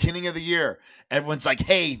in the beginning of the year. Everyone's like,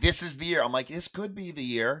 hey, this is the year. I'm like, this could be the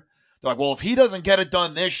year. They're like, well, if he doesn't get it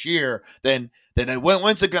done this year, then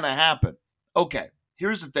when's it going to happen? Okay,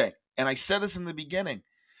 here's the thing. And I said this in the beginning.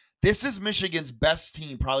 This is Michigan's best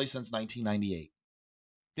team probably since 1998.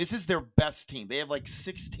 This is their best team. They have like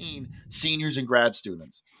 16 seniors and grad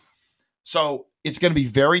students. So it's going to be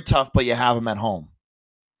very tough, but you have them at home.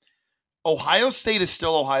 Ohio State is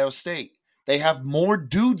still Ohio State. They have more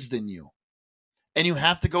dudes than you, and you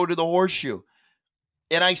have to go to the horseshoe.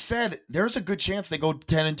 And I said, there's a good chance they go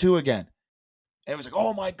 10-2 again. And it was like,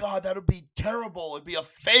 oh my God, that would be terrible. It'd be a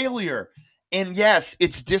failure. And yes,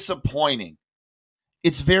 it's disappointing.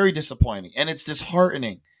 It's very disappointing, and it's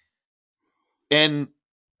disheartening. And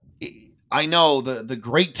I know the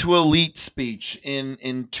great to elite speech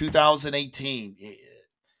in 2018,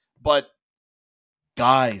 but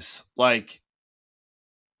guys, like,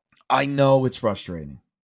 I know it's frustrating.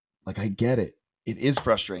 Like, I get it. It is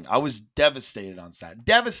frustrating. I was devastated on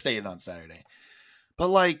Saturday. But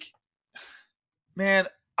like, man,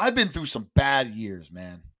 I've been through some bad years,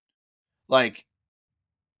 man. Like,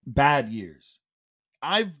 bad years.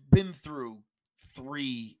 I've been through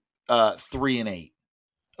 3-8,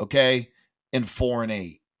 okay, and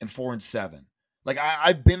 4-8, and 4-7. Like,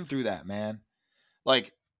 I've been through that, man.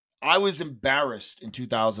 Like, I was embarrassed in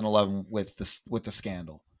 2011 with the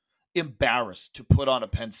scandal. Embarrassed to put on a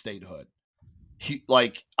Penn State hood.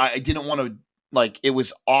 I didn't want to. Like, it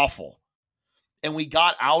was awful, and we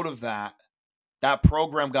got out of that. That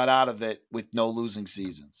program got out of it with no losing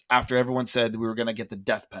seasons after everyone said we were going to get the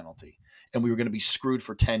death penalty and we were going to be screwed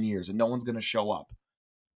for 10 years and no one's going to show up.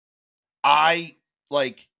 And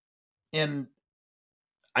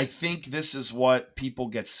I think this is what people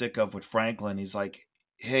get sick of with Franklin. He's like,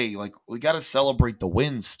 hey, like, we got to celebrate the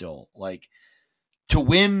wins still. Like, to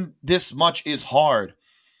win this much is hard.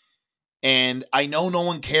 And I know no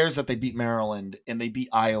one cares that they beat Maryland and they beat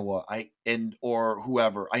Iowa or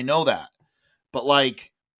whoever. I know that. But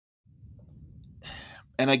like,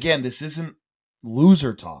 and again, this isn't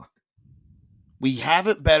loser talk. We have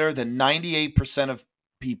it better than 98% of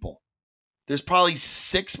people. There's probably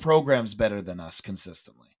 6 programs better than us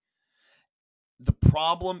consistently. The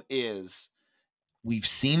problem is, we've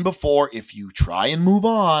seen before, if you try and move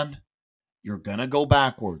on, you're going to go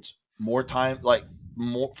backwards. More time, like,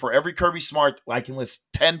 more for every Kirby Smart, I can list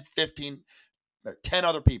 10, 15, 10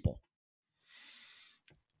 other people.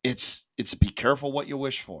 It's be careful what you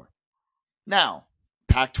wish for. Now,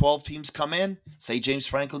 Pac-12 teams come in. Say James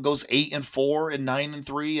Franklin goes 8-4 and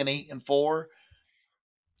 9-3 and 8-4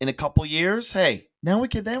 in a couple years. Hey, now we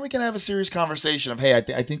can have a serious conversation of, hey,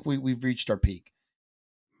 I think we've reached our peak.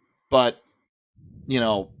 But you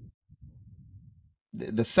know,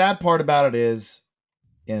 the sad part about it is,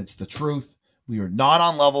 and it's the truth, we are not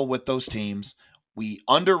on level with those teams. We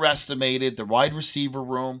underestimated the wide receiver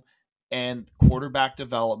room and quarterback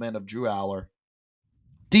development of Drew Aller.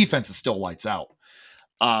 Defense is still lights out.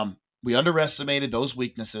 We underestimated those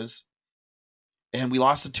weaknesses, and we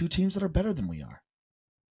lost to 2 teams that are better than we are.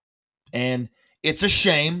 And it's a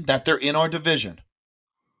shame that they're in our division,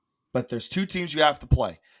 but there's 2 teams you have to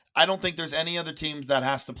play. I don't think there's any other teams that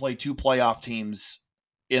has to play 2 playoff teams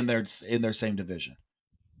in their same division,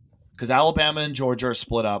 because Alabama and Georgia are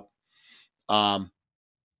split up.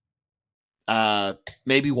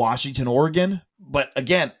 Maybe Washington, Oregon, but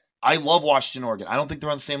again, I love Washington, Oregon. I don't think they're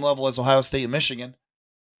on the same level as Ohio State and Michigan.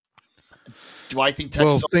 Do I think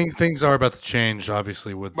Texas? Well, things are about to change,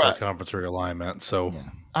 obviously, with the conference realignment. So yeah,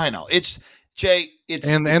 I know it's Jay.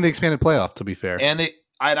 And the expanded playoff, to be fair. And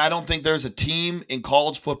I don't think there's a team in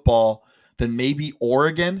college football than maybe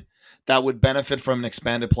Oregon that would benefit from an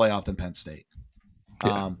expanded playoff than Penn State.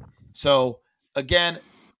 Yeah. So again,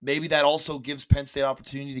 maybe that also gives Penn State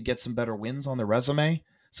opportunity to get some better wins on their resume.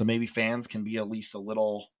 So maybe fans can be at least a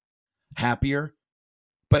little happier.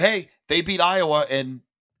 But hey, they beat Iowa, and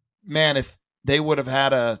man, if they would have had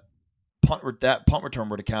that punt return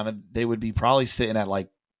would have counted, they would be probably sitting at like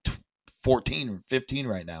 14 or 15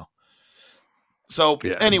 right now. So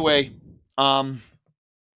Yeah. anyway,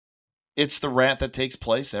 it's the rant that takes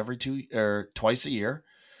place every two or twice a year.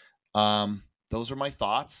 Those are my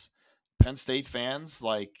thoughts. Penn State fans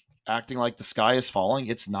like acting like the sky is falling.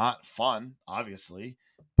 It's not fun, obviously,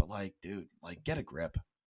 but like, dude, like get a grip.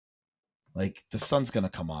 Like the sun's gonna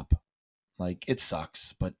come up. Like it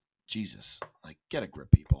sucks, but Jesus, like get a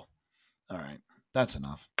grip, people. All right, that's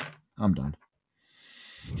enough. I'm done.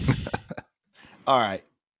 All right,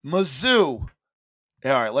 Mizzou.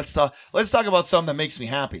 All right, let's talk. Let's talk about something that makes me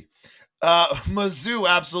happy. Mizzou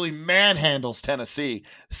absolutely manhandles Tennessee,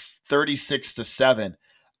 36-7.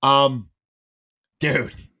 Um,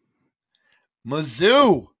 dude,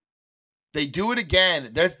 Mizzou, they do it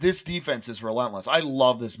again. This defense is relentless. I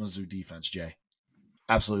love this Mizzou defense, Jay.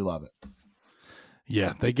 Absolutely love it.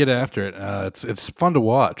 Yeah, they get after it. It's fun to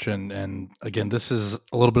watch, and again, this is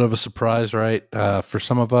a little bit of a surprise, right? For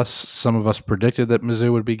some of us. Some of us predicted that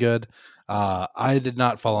Mizzou would be good. I did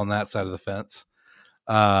not fall on that side of the fence.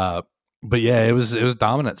 Uh, but yeah, it was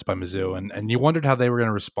dominance by Mizzou, and you wondered how they were going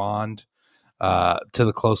to respond to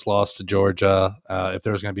the close loss to Georgia, if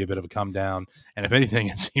there was going to be a bit of a come down, and if anything,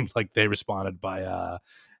 it seemed like they responded by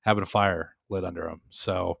having a fire lit under them.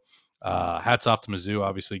 So, hats off to Mizzou.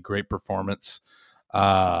 Obviously, great performance.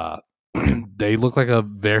 Uh, they look like a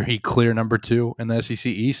very clear number two in the SEC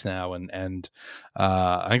East now, and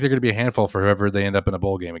I think they're going to be a handful for whoever they end up in a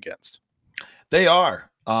bowl game against. They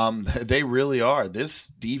are. They really are. This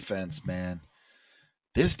defense, man.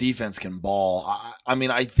 This defense can ball. I mean,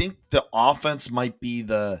 I think the offense might be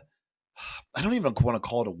the. I don't even want to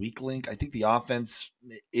call it a weak link. I think the offense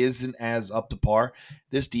isn't as up to par.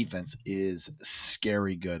 This defense is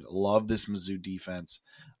scary good. Love this Mizzou defense.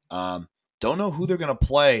 Um, don't know who they're going to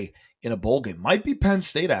play in a bowl game. Might be Penn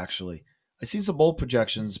State, actually. I seen some bowl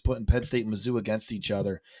projections putting Penn State and Mizzou against each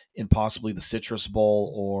other in possibly the Citrus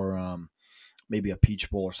Bowl or maybe a Peach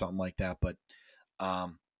Bowl or something like that. But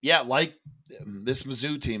yeah, like this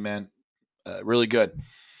Mizzou team, man, really good.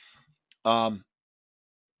 Um,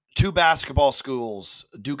 two basketball schools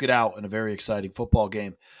duke it out in a very exciting football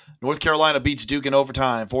game. North Carolina beats Duke in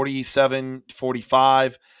overtime,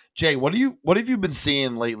 47-45. Jay, what have you been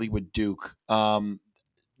seeing lately with Duke?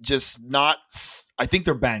 Just not. I think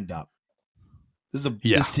they're banged up.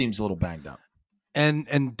 Yeah, This team's a little banged up.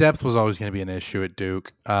 and depth was always going to be an issue at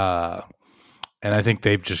Duke, and I think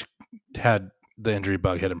they've just had the injury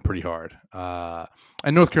bug hit them pretty hard.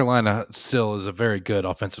 And North Carolina still is a very good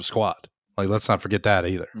offensive squad. Like, let's not forget that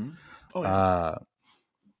either. Mm-hmm. Oh yeah.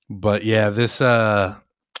 But yeah, this I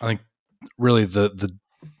think really the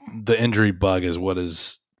injury bug is what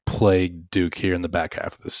has plagued Duke here in the back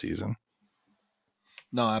half of the season.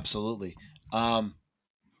 No, absolutely.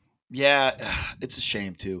 Yeah, it's a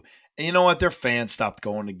shame too. And you know what? Their fans stopped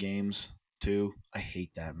going to games too. I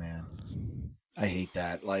hate that, man. I hate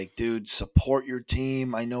that. Like, dude, support your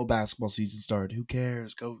team. I know basketball season started. Who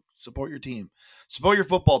cares? Go support your team. Support your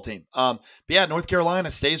football team. But yeah, North Carolina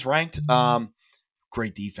stays ranked.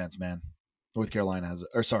 Great defense, man. North Carolina has,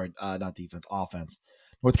 or sorry, not defense, offense.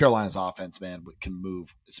 North Carolina's offense, man, can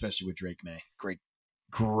move, especially with Drake May. Great,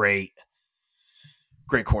 great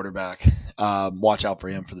quarterback. Watch out for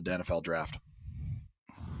him for the NFL draft.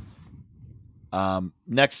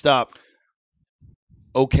 Next up,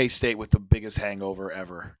 OK State with the biggest hangover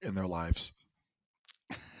ever in their lives.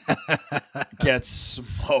 Gets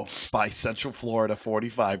smoked by Central Florida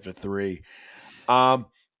 45-3.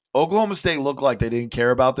 Oklahoma State looked like they didn't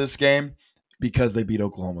care about this game because they beat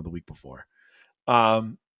Oklahoma the week before.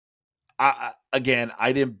 Um, I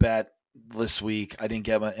didn't bet this week. I didn't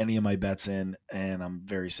get any of my bets in, and I'm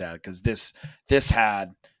very sad because this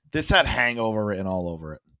had hangover written all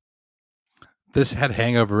over it. This had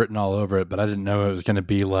hangover written all over it, but I didn't know it was going to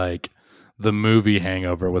be like the movie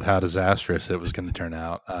Hangover with how disastrous it was going to turn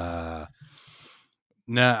out.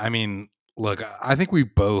 No, I mean, look, I think we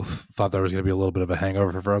both thought there was going to be a little bit of a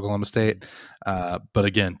hangover for Oklahoma State. But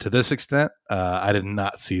again, to this extent, I did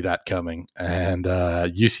not see that coming. And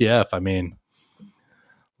UCF, I mean,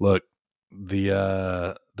 look,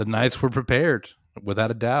 the Knights were prepared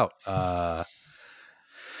without a doubt. And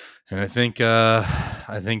I think, look,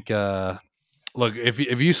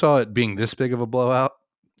 if you saw it being this big of a blowout,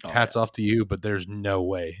 Oh yeah. hats off to you, but there's no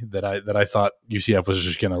way that I thought UCF was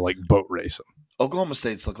just gonna like boat race them. Oklahoma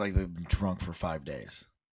State's look like they've been drunk for 5 days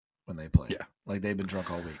when they played. Yeah. Like they've been drunk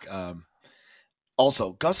all week.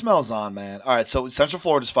 Also, Gus Malzahn, man. All right, so Central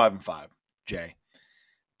Florida's 5-5. Jay,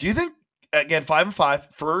 do you think again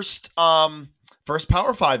 5-5 first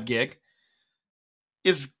Power Five gig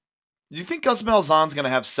is? Do you think Gus Malzahn's going to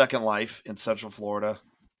have second life in Central Florida?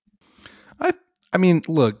 I I mean,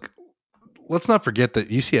 look, let's not forget that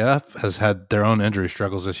UCF has had their own injury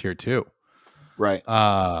struggles this year too. Right.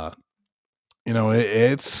 Uh,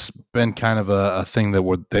 it's been kind of a thing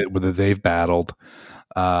that they've battled.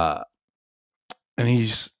 Uh, and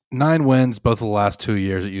he's 9 wins both of the last 2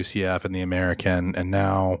 years at UCF and the American, and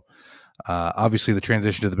now obviously the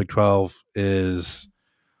transition to the Big 12 is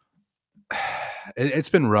it's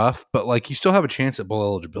been rough, but like you still have a chance at bowl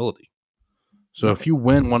eligibility. So if Right. you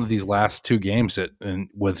win one of these last two games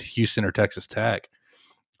with Houston or Texas Tech,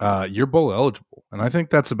 you're bowl eligible, and I think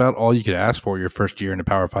that's about all you could ask for your first year in a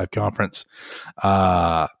Power Five conference.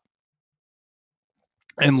 Uh,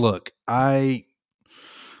 and look, I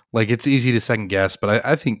like it's easy to second guess, but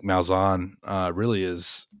I think Malzahn really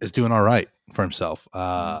is doing all right for himself.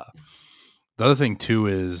 The other thing too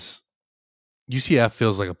is UCF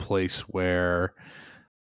feels like a place where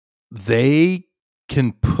they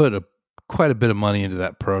can put quite a bit of money into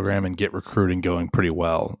that program and get recruiting going pretty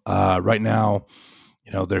well. Right now,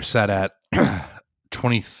 they're set at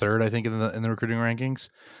 23rd, I think, in the recruiting rankings,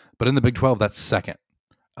 but in the Big 12, that's second.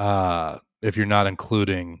 If you're not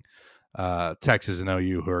including Texas and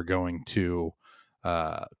OU, who are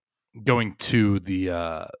uh, going to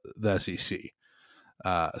the SEC.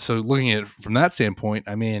 So looking at it from that standpoint,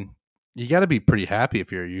 I mean, you got to be pretty happy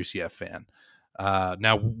if you're a UCF fan.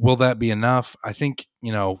 Now, will that be enough? I think,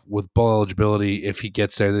 with bowl eligibility, if he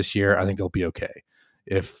gets there this year, I think they'll be okay.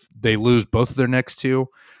 If they lose both of their next two,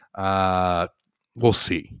 we'll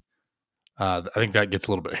see. I think that gets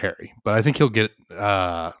a little bit hairy, but I think he'll get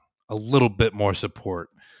a little bit more support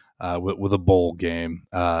with a bowl game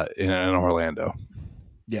in Orlando.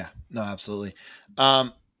 Yeah. No, absolutely.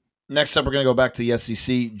 Um, Next up, we're going to go back to the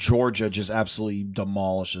SEC. Georgia just absolutely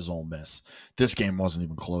demolishes Ole Miss. This game wasn't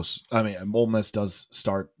even close. I mean, Ole Miss does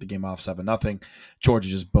start the game off 7-0. Georgia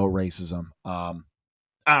just boat races them. I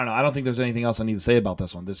don't know. I don't think there's anything else I need to say about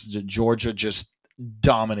this one. This is Georgia just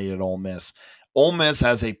dominated Ole Miss. Ole Miss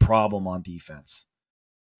has a problem on defense.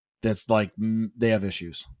 That's like they have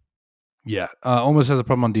issues. Yeah, almost has a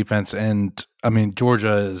problem on defense, and I mean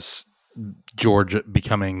Georgia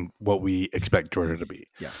becoming what we expect Georgia to be.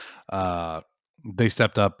 Yes. Uh, they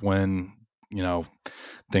stepped up when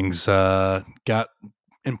things got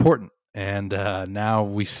important, and now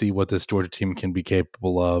we see what this Georgia team can be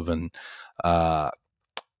capable of, and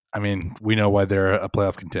I mean we know why they're a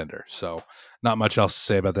playoff contender. So not much else to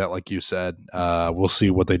say about that. Like you said, we'll see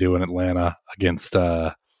what they do in Atlanta against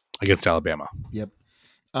Alabama. Yep.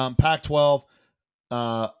 Pac-12.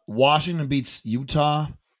 Washington beats Utah.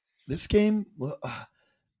 This game,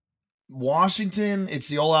 Washington. It's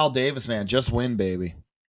the old Al Davis, man. Just win, baby. Yep.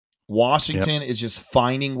 Washington is just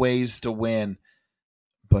finding ways to win,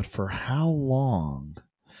 but for how long?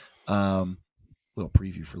 Little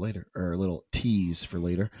preview for later, or a little tease for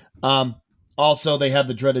later. Also, they had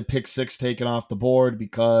the dreaded pick six taken off the board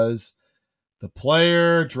because the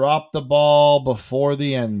player dropped the ball before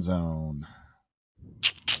the end zone.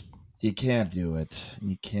 You can't do it.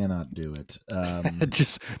 You cannot do it.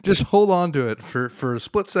 Just hold on to it for a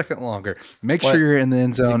split second longer. Make sure What you're in the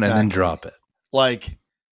end zone and then exactly? drop it. Like,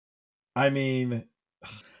 I mean,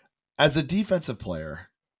 as a defensive player,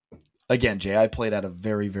 again, Jay, I played at a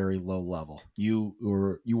very, very low level. You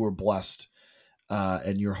were blessed,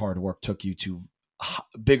 and your hard work took you to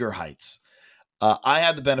bigger heights. I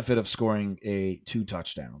had the benefit of scoring two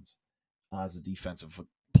touchdowns as a defensive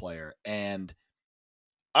player, and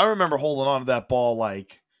I remember holding on to that ball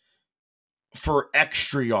like for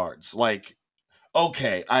extra yards. Like,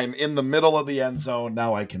 okay, I'm in the middle of the end zone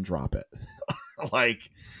now. I can drop it. Like,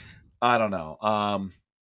 I don't know. Oh,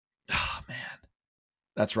 man,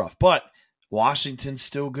 that's rough. But Washington's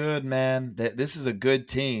still good, man. This is a good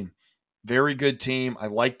team, very good team. I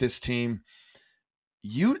like this team.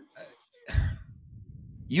 You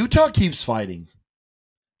Utah keeps fighting.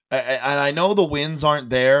 And I know the wins aren't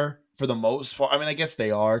there for the most part. I mean, I guess they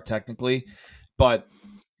are technically, but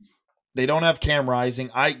they don't have Cam Rising.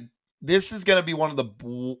 This is going to be going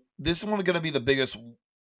to be the biggest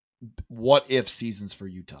what if seasons for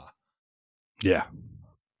Utah. Yeah.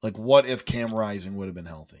 Like, what if Cam Rising would have been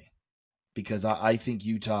healthy? Because I think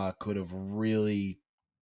Utah could have really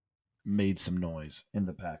made some noise in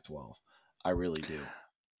the Pac-12. I really do.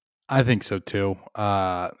 I think so too.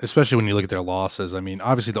 Especially when you look at their losses. I mean,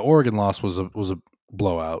 obviously the Oregon loss was a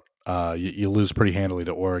blowout. You lose pretty handily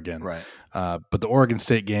to Oregon, Right. but the Oregon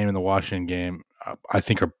State game and the Washington game, I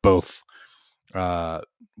think, are both uh,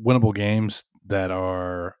 winnable games that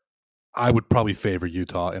are. I would probably favor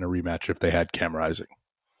Utah in a rematch if they had Cam Rising.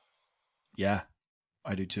 Yeah,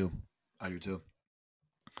 I do too. I do too.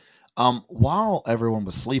 While everyone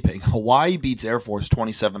was sleeping, Hawaii beats Air Force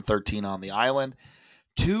 27-13 on the island.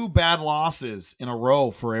 Two bad losses in a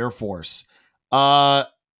row for Air Force. Uh,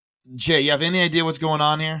 Jay, you have any idea what's going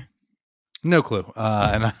on here? No clue.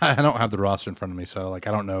 And I don't have the roster in front of me, so like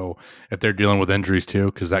I don't know if they're dealing with injuries too,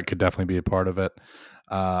 because that could definitely be a part of it.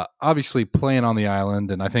 Obviously, playing on the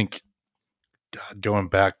island, and I think God, going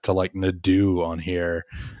back to like Nadu on here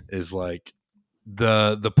is like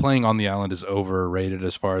the playing on the island is overrated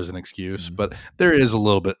as far as an excuse, but there is a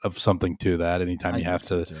little bit of something to that. Anytime I you have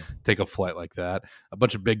think so to too. take a flight like that, a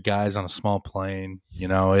bunch of big guys on a small plane,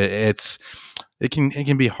 it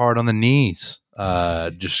can be hard on the knees,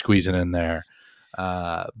 just squeezing in there.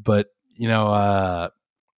 But I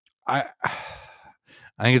I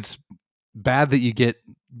think it's bad that you get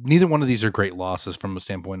neither one of these are great losses from a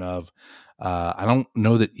standpoint of I don't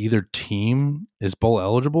know that either team is bowl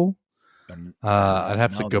eligible. I'd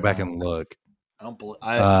have to No, go they're back not. and look. I don't believe.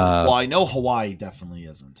 Uh, Well, I know Hawaii definitely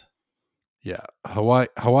isn't. yeah,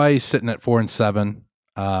 Hawaii's sitting at 4-7,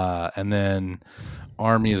 and then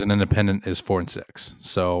Army as an independent is 4-6.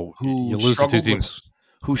 So Who you lose the two struggled with teams.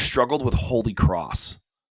 who struggled with Holy Cross?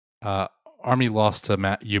 Uh, Army lost to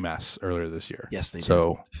UMass earlier this year, Yes, they did.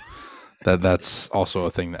 so that's also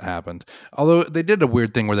a thing that happened. Although they did a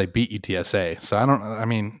weird thing where they beat UTSA. So I don't. I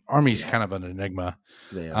mean, Army's Yeah, kind of an enigma.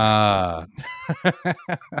 they are. Uh,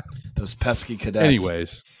 Those pesky cadets.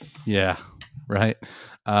 anyways, yeah, right.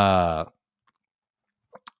 Uh,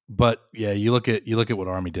 but yeah, you look at what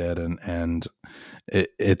Army did, and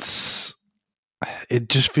it's it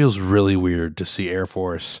just feels really weird to see Air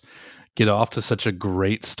Force get off to such a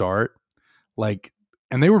great start, like,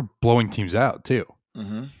 and they were blowing teams out too.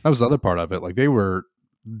 Mm-hmm. That was the other part of it. Like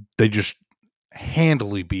they just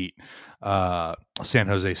handily beat San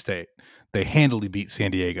Jose State. They handily beat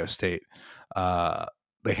San Diego State. Uh,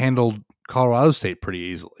 they handled Colorado State pretty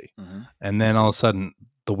easily, Mm-hmm. and then all of a sudden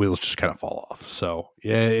the wheels just kind of fall off. So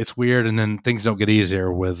yeah, it's weird, and then things don't get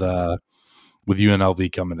easier with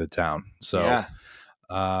UNLV coming to town. So Yeah.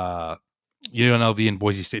 uh, UNLV and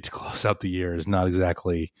Boise State to close out the year is not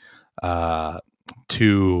exactly uh,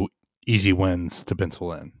 two easy wins to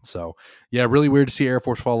pencil in. So yeah, really weird to see Air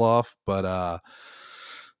Force fall off, but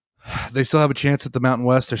they still have a chance at the Mountain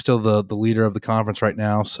West. They're still the leader of the conference right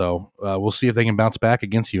now. So we'll see if they can bounce back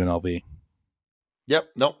against UNLV. Yep.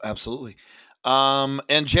 No. Absolutely.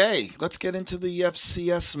 And Jay, let's get into the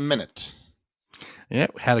FCS minute. Yeah,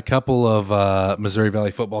 had a couple of Missouri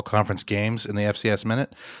Valley Football Conference games in the FCS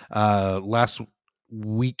minute. Last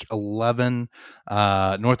week 11,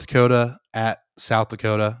 North Dakota at South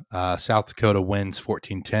Dakota. South Dakota wins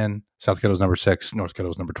 14-10. South Dakota was number 6. North Dakota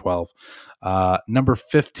was number 12. Number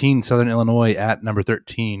 15, Southern Illinois at number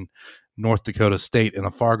 13, North Dakota State in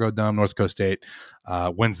the Fargo Dome. North Dakota State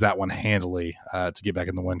wins that one handily to get back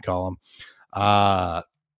in the win column.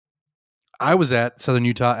 I was at Southern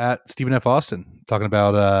Utah at Stephen F. Austin talking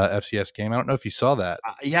about FCS game. I don't know if you saw that.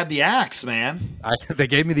 You had the axe, man. They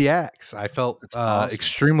gave me the axe. I felt That's awesome.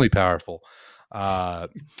 extremely powerful. I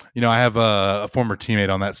have a former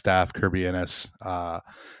teammate on that staff, Kirby Ennis,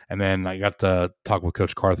 and then I got to talk with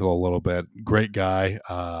Coach Carthel a little bit. Great guy.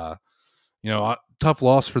 Tough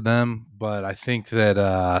loss for them, but I think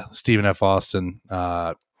that Stephen F. Austin,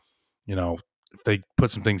 if they put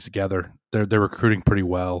some things together, they're recruiting pretty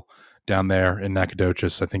well down there in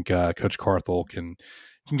Nacogdoches. I think Coach Carthel can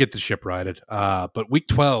get the ship righted. But week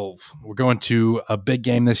 12, we're going to a big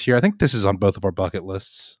game this year. I think this is on both of our bucket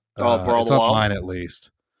lists. Oh, Brawl It's the on Wild. mine at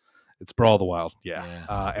least. It's Brawl the Wild, yeah.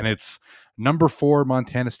 Yeah. And it's number 4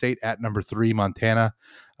 Montana State at number 3 Montana.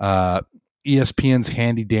 ESPN's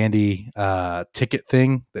handy dandy ticket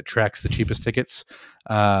thing that tracks the cheapest tickets.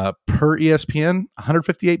 Per ESPN,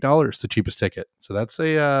 $158 the cheapest ticket. So that's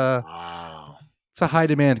Wow. it's a high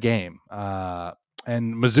demand game.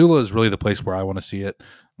 And Missoula is really the place where I want to see it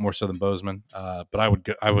more so than Bozeman. But I would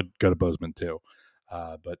go to Bozeman too.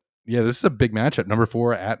 But yeah, this is a big matchup. Number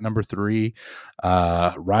 4 at number 3,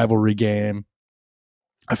 rivalry game.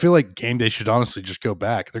 I feel like game day should honestly just go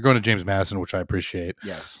back. They're going to James Madison, which I appreciate.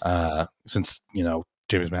 Yes. Since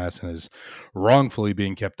James Madison is wrongfully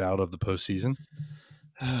being kept out of the postseason.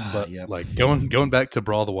 But Yep. like going back to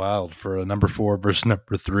Brawl the Wild for a number 4 versus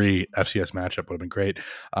number 3 FCS matchup would have been great.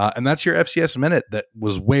 And that's your FCS minute. That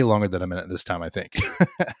was way longer than a minute this time, I think.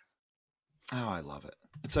 Oh, I love it.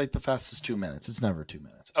 It's like the fastest 2 minutes. It's never 2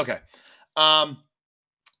 minutes. Okay. Um,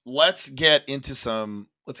 let's get into some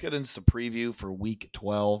preview for week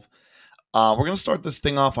 12. We're gonna start this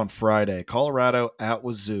thing off on Friday. Colorado at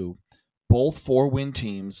Wazoo. Both 4-win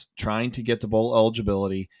teams trying to get to bowl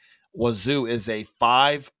eligibility. Wazoo is a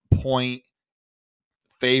 5-point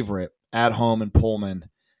favorite at home in Pullman.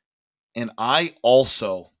 And I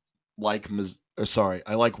also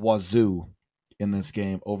I like Wazoo in this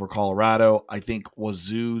game over Colorado. I think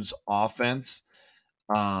Wazoo's offense,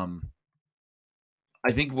 um,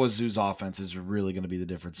 I think Wazoo's offense is really going to be the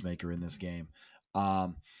difference maker in this game.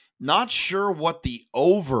 Um, Not sure what the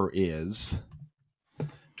over is.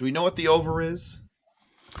 Do we know what the over is?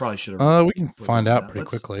 Probably should have We can written find that out down. pretty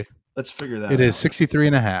quickly. Let's figure It that is out. 63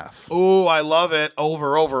 and a half. Oh, I love it.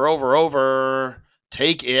 Over, over, over, over.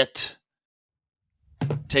 Take it.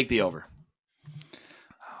 Take the over.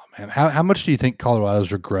 Oh, man, how much do you think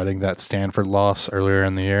Colorado's regretting that Stanford loss earlier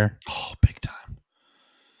in the year? Oh, big time.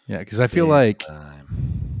 Yeah, because I feel Big like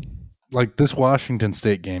time. this Washington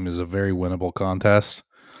State game is a very winnable contest,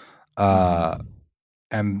 Mhm.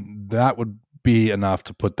 and that would be enough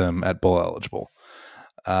to put them at bowl eligible.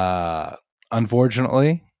 Uh,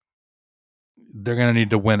 Unfortunately, they're going to need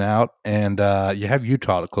to win out, and you have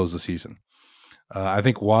Utah to close the season. I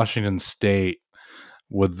think Washington State,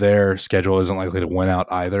 with their schedule, isn't likely to win out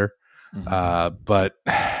either. But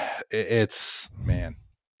it's man,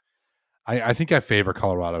 I think I favor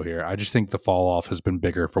Colorado here. I just think the fall off has been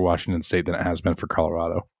bigger for Washington State than it has been for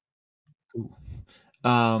Colorado. Ooh.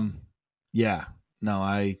 Um, yeah. No,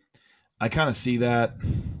 I kind of see that.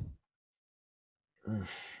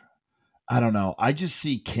 I don't know. I just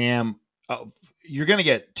see Cam. You're going to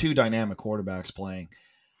get two dynamic quarterbacks playing.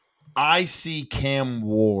 I see Cam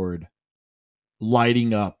Ward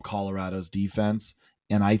lighting up Colorado's defense,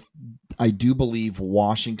 and I do believe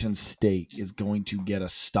Washington State is going to get a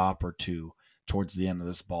stop or two towards the end of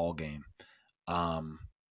this ball game. Um,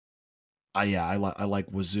 I like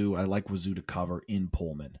Wazoo. I like Wazoo to cover in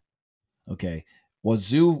Pullman. Okay.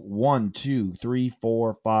 Wazoo 1, 2, 3,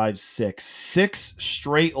 4, 5, 6. 6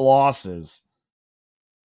 straight losses.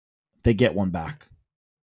 They get one back.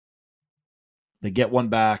 They get one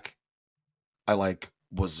back. I like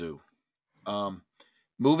Wazoo. Um,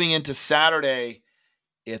 Moving into Saturday,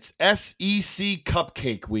 it's SEC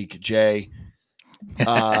Cupcake Week, Jay.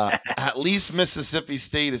 At least Mississippi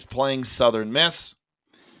State is playing Southern Miss.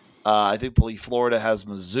 I think Florida has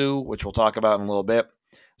Mizzou, which we'll talk about in a little bit.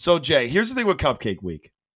 So, Jay, here's the thing with Cupcake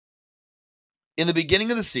Week. In the beginning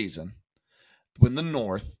of the season, when the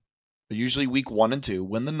North, usually week 1 and 2,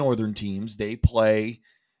 when the Northern teams, they play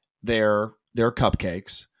their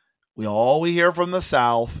cupcakes, all we hear from the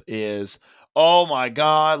South is, oh my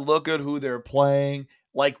God, look at who they're playing.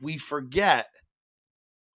 Like we forget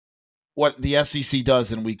what the SEC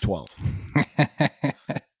does in week 12.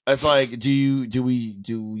 It's like, do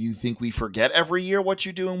you think we forget every year what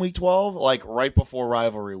you do in week 12? Like right before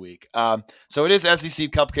rivalry week. So it is SEC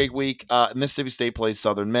Cupcake Week. Mississippi State plays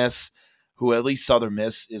Southern Miss, who at least Southern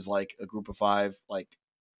Miss is like a group of 5, like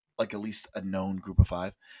at least a known group of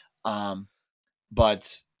 5.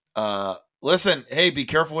 But listen, hey, be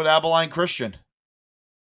careful with Abilene Christian.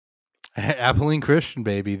 Abilene Christian,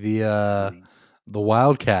 baby, the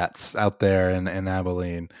Wildcats out there in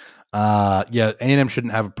Abilene. Yeah, A&M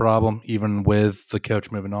shouldn't have a problem even with the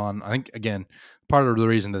coach moving on. I think again, part of the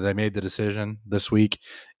reason that they made the decision this week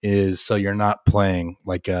is so you're not playing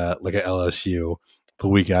like a LSU the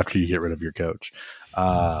week after you get rid of your coach.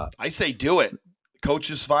 I say do it.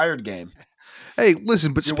 Coach is fired game. Hey,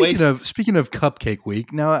 listen, but You're speaking of Cupcake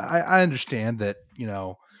Week, now I understand that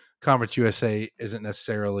Conference USA isn't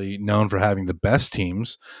necessarily known for having the best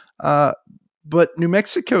teams, but New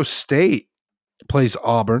Mexico State plays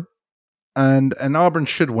Auburn, and Auburn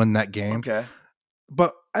should win that game. okay.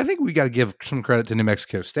 But I think we got to give some credit to New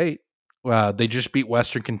Mexico State. They just beat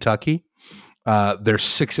Western Kentucky. They're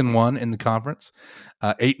 6-1 in the conference,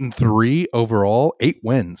 8-3 overall, 8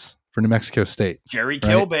 wins for New Mexico State. Jerry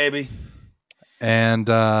Kill, Right? baby. And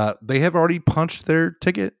they have already punched their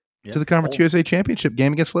ticket Yep. to the Conference USA Championship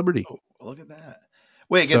game against Liberty. Oh, look at that.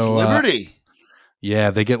 Wait, against So Liberty.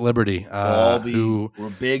 yeah, they get Liberty, who We're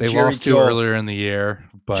big they Jerry lost to Kill. earlier in the year,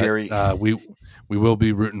 but Jerry. we will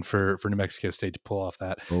be rooting for New Mexico State to pull off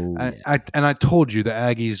that. Oh I, yeah. I told you the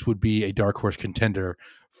Aggies would be a dark horse contender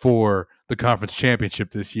for the conference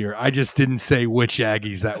championship this year. I just didn't say which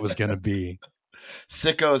Aggies that was going to be.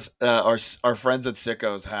 Sickos, our friends at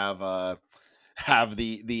Sickos have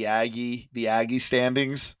the Aggie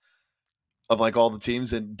standings of like all the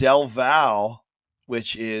teams, and Del Val,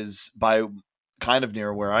 which is by kind of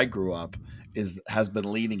near where I grew up, has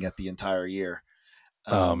been leading it the entire year.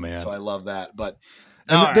 Oh So man. I love that. But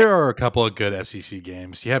And all right, there are a couple of good SEC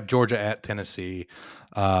games. You have Georgia at Tennessee,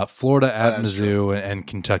 Florida at that's true. Mizzou, and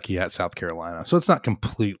Kentucky at South Carolina. So it's not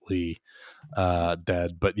completely It's not.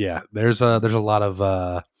 dead, but yeah, there's a lot of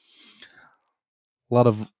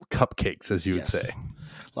cupcakes, as you would say. Yes,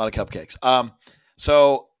 a lot of cupcakes.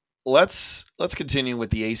 So let's continue with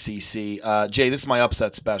the ACC. Jay, this is my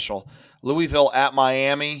upset special. Louisville at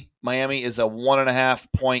Miami. Miami is a 1.5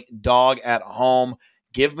 point dog at home.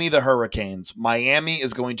 Give me the Hurricanes. Miami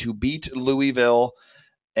is going to beat Louisville,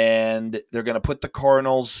 and they're going to put the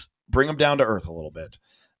Cardinals, bring them down to earth a little bit.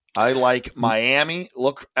 I like Miami.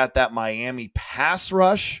 Look at that Miami pass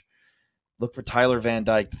rush. Look for Tyler Van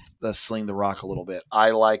Dyke to sling the rock a little bit.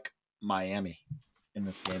 I like Miami in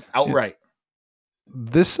this game Yeah, outright.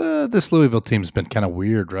 this Louisville team's been kind of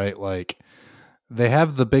weird, right? Like they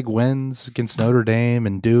have the big wins against Notre Dame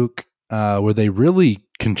and Duke, where they really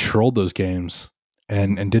controlled those games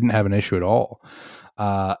and didn't have an issue at all.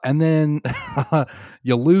 And then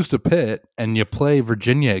you lose to Pitt and you play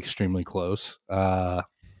Virginia extremely close.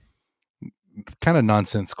 Kind of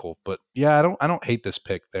nonsensical, but yeah, I don't hate this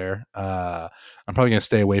pick there. I'm probably gonna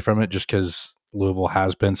stay away from it just because Louisville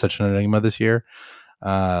has been such an enigma this year.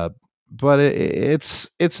 Uh, but it's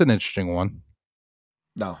an interesting one.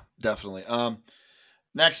 No, definitely.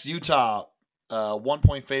 Next, Utah, 1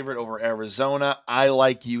 point favorite over Arizona. I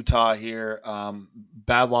like Utah here.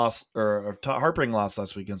 Bad loss or heartbreaking loss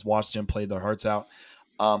last week against Washington. Played their hearts out.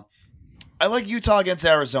 Um, I like Utah against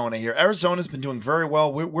Arizona here. Arizona's been doing very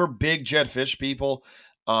well. We're big Jed Fish people.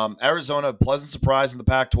 Arizona, pleasant surprise in the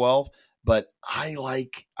Pac-12, but I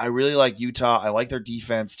really like Utah. I like their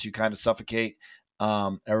defense to kind of suffocate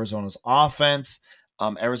Arizona's offense.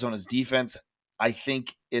 Arizona's defense, I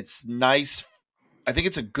think it's nice. I think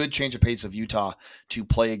it's a good change of pace of Utah to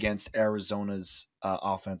play against Arizona's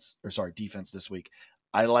defense this week.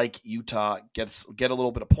 I like Utah get a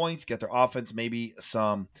little bit of points, get their offense, maybe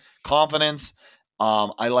some confidence.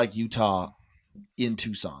 I like Utah in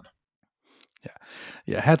Tucson. Yeah,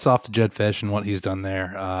 yeah. Hats off to Jed Fish and what he's done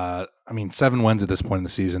there. I mean, 7 wins at this point in the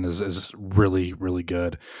season is really really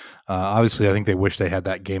good. Obviously, I think they wish they had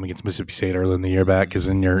that game against Mississippi State early in the year back because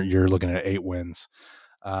then you're looking at 8 wins.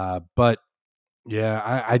 But yeah,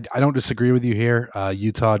 I don't disagree with you here.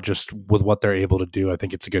 Utah, just with what they're able to do, I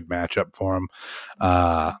think it's a good matchup for them.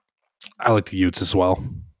 I like the Utes as well.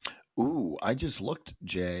 Ooh, I just looked,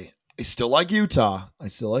 Jay. I still like Utah.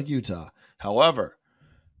 However,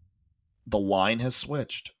 the line has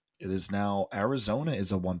switched. It is now Arizona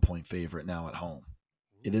is a 1 point favorite now at home.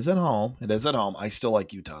 It is at home. It is at home. I still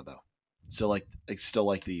like Utah though. I still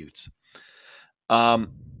like the Utes.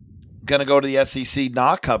 Um, gonna go to the SEC,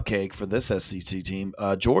 not cupcake for this SEC team.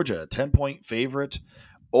 Georgia, 10 point favorite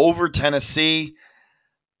over Tennessee.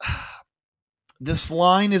 This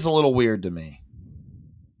line is a little weird to me.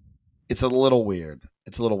 It's a little weird.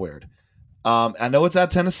 I know it's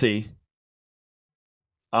at Tennessee.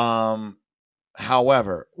 Um,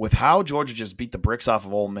 However, with how Georgia just beat the bricks off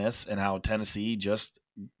of Ole Miss and how Tennessee just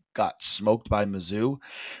got smoked by Mizzou,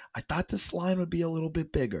 I thought this line would be a little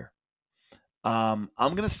bit bigger. I'm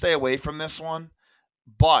going to stay away from this one,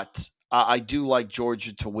 but I do like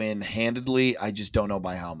Georgia to win handedly. I just don't know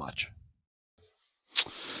by how much.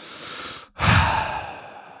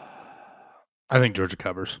 I think Georgia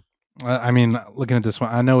covers. I mean, looking at this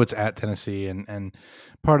one, I know it's at Tennessee, and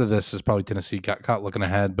part of this is probably Tennessee got caught looking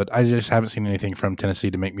ahead, but I just haven't seen anything from Tennessee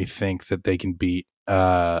to make me think that they can beat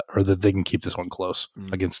or that they can keep this one close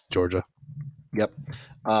Mm. against Georgia. Yep.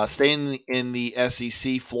 Staying in the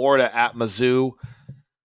SEC, Florida at Mizzou.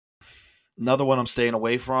 Another one I'm staying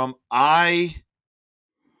away from.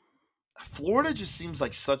 Florida just seems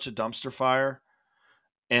like such a dumpster fire,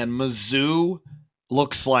 and Mizzou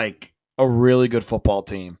looks like a really good football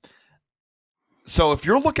team. So if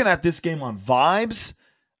you're looking at this game on vibes,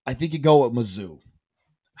 I think you go with Mizzou.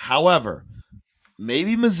 However,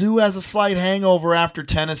 maybe Mizzou has a slight hangover after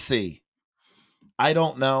Tennessee. I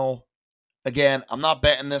don't know. Again, I'm not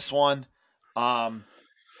betting this one. Um,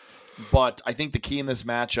 but I think the key in this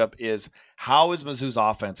matchup is how is Mizzou's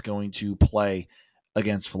offense going to play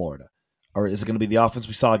against Florida? Or is it going to be the offense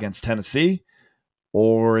we saw against Tennessee?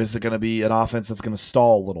 Or is it going to be an offense that's going to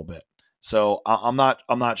stall a little bit? So I'm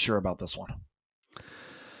not sure about this one.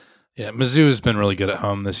 Yeah, Mizzou has been really good at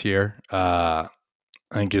home this year. I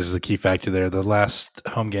think is the key factor there. The last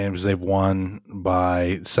home games they've won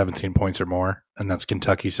by 17 points or more, and that's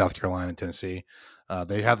Kentucky, South Carolina, and Tennessee.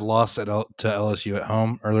 They had lost to LSU at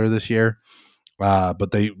home earlier this year,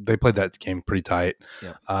 but they played that game pretty tight.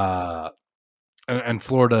 Yeah. And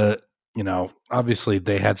Florida. Obviously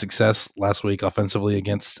they had success last week offensively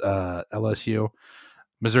against LSU.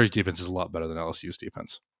 Missouri's defense is a lot better than LSU's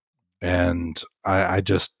defense, and I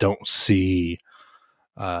just don't see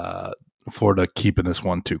uh, Florida keeping this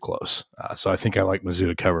one too close. So I think I like Mizzou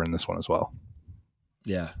to cover in this one as well.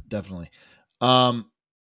 Yeah, definitely. Um,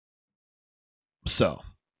 so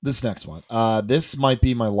this next one, this might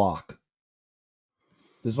be my lock.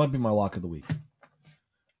 This might be my lock of the week.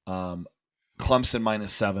 Um, Clemson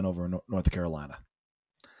 -7 over North Carolina.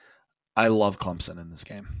 I love Clemson in this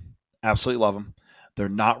game. Absolutely love them. They're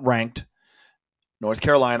not ranked. North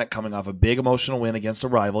Carolina coming off a big emotional win against a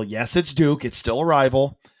rival. Yes, it's Duke. It's still a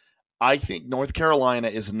rival. I think North Carolina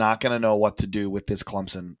is not going to know what to do with this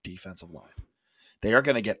Clemson defensive line. They are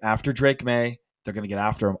going to get after Drake May. They're going to get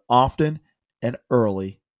after him often and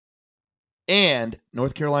early. And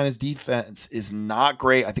North Carolina's defense is not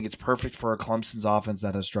great. I think it's perfect for Clemson's offense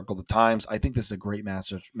that has struggled at times. I think this is a great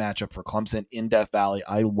matchup for Clemson in Death Valley.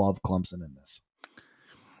 I love Clemson in this.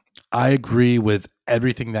 I agree with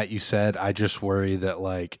everything that you said. I just worry that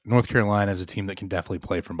like North Carolina is a team that can definitely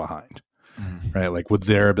play from behind, right? Like with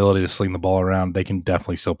their ability to sling the ball around, they can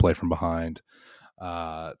definitely still play from behind.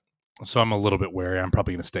 So I'm a little bit wary. I'm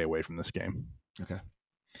probably going to stay away from this game. Okay.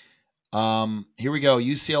 Here we go.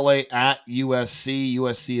 UCLA at USC.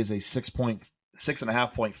 USC is a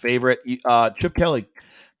 6.5 point favorite. Chip Kelly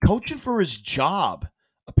coaching for his job,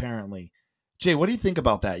 apparently. Jay, what do you think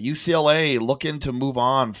about that? UCLA looking to move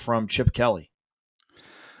on from Chip Kelly.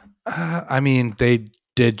 I mean, they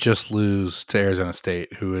did just lose to Arizona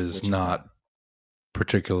State, who is Which is not bad.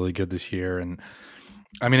 particularly good this year. And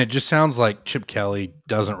I mean, it just sounds like Chip Kelly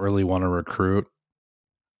doesn't really want to recruit,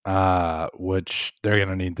 which they're going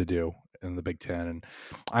to need to do in the Big Ten. And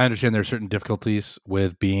I understand there are certain difficulties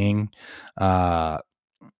with being in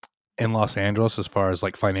Los Angeles as far as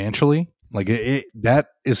like financially. Like that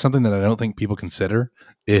is something that I don't think people consider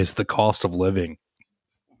is the cost of living.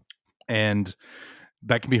 And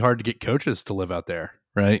that can be hard to get coaches to live out there,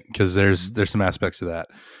 right? Because there's some aspects to that.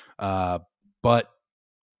 But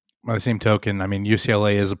by the same token, I mean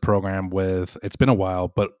UCLA is a program with it's been a while,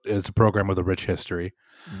 but it's a program with a rich history.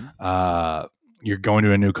 Mm-hmm. You're going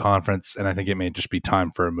to a new conference, and I think it may just be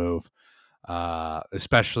time for a move.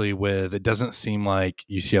 Especially with it doesn't seem like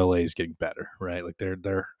UCLA is getting better, right? Like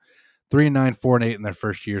they're 3-9, 4-8 in their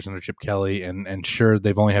first years under Chip Kelly, and sure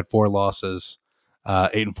they've only had 4 losses,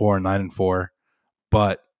 8-4 and 9-4,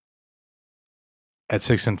 but at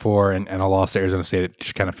 6-4 and a loss to Arizona State, it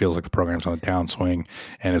just kind of feels like the program's on a downswing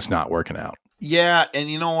and it's not working out. Yeah,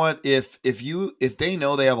 and you know what? If they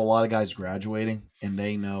know they have a lot of guys graduating and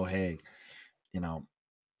they know, hey,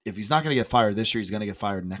 if he's not going to get fired this year, he's going to get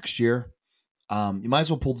fired next year. You might as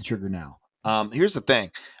well pull the trigger now. Here's the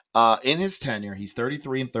thing: in his tenure, he's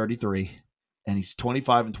 33-33, and he's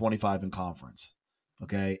 25-25 in conference.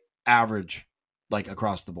 Okay, average, like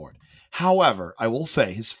across the board. However, I will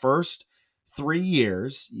say his first 3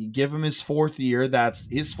 years, you give him his fourth year. That's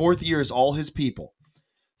his fourth year is all his people.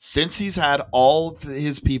 Since he's had all of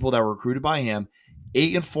his people that were recruited by him,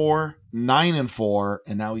 8-4, 9-4,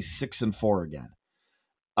 and now he's 6-4 again.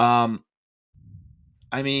 I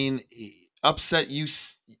mean, upset you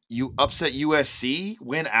upset USC,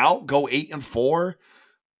 win out, go 8-4,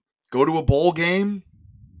 go to a bowl game.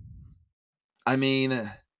 I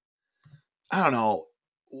mean, I don't know.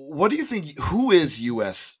 What do you think? Who is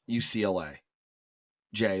UCLA?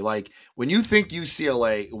 Jay, like when you think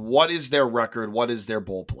UCLA, what is their record? What is their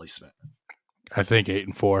bowl placement? I think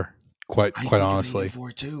 8-4, quite I quite think of honestly.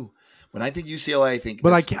 8-4 too. When I think UCLA, I think But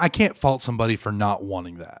that's I can't fault somebody for not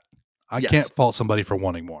wanting that. I yes, can't fault somebody for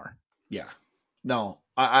wanting more. yeah, no,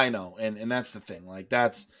 I know, and that's the thing. Like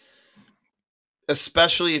that's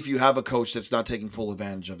especially if you have a coach that's not taking full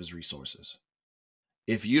advantage of his resources.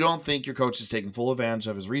 If you don't think your coach is taking full advantage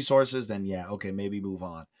of his resources, then yeah, okay, maybe move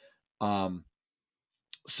on. Um,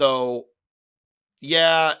 so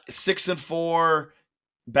yeah, 6-4,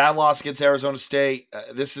 bad loss against Arizona State.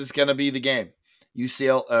 This is going to be the game.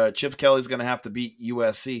 Chip Kelly's going to have to beat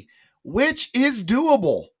USC, which is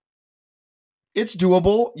doable. It's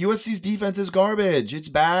doable. USC's defense is garbage. It's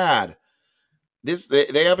bad.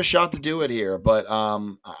 They have a shot to do it here, but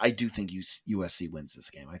I do think USC wins this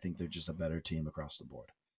game. I think they're just a better team across the board.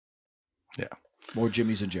 Yeah. More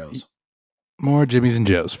Jimmys and Joes. More Jimmys and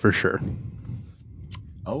Joes for sure.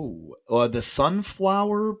 Oh, the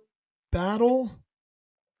Sunflower Battle?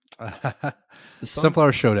 The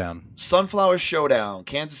Sunflower Showdown. Sunflower Showdown.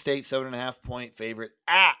 Kansas State, 7.5 point favorite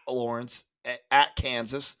at Lawrence, at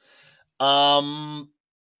Kansas. I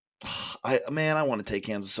want to take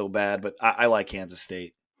Kansas so bad, but I like Kansas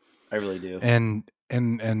State. I really do. And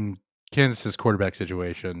Kansas's quarterback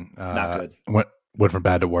situation Not good. went from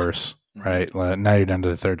bad to worse. Hmm. Right now, you're down to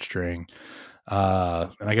the third string,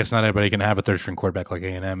 and I guess not everybody can have a third string quarterback like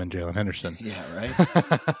A&M and Jalen Henderson. Yeah,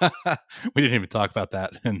 right. We didn't even talk about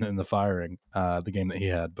that in the firing, the game that he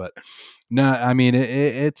had. But no, I mean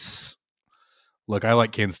it's look. I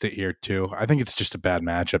like Kansas State here too. I think it's just a bad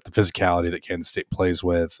matchup. The physicality that Kansas State plays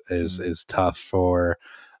with Mm. is tough for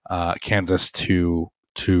Kansas to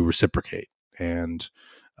reciprocate, and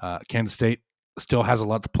Kansas State still has a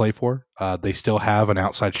lot to play for. They still have an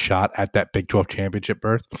outside shot at that Big 12 championship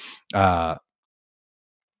berth. Uh,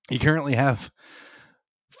 you currently have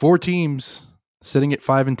four teams sitting at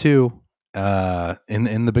 5-2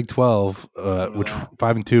 in the Big 12, Look at which that.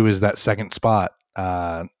 5-2 is that second spot.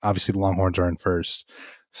 Obviously, the Longhorns are in first,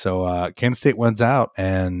 so Kansas State wins out,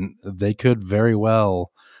 and they could very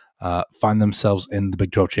well find themselves in the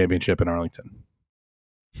Big 12 championship in Arlington.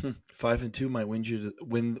 5-2 might win you to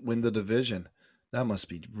win the division. That must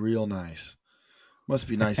be real nice. Must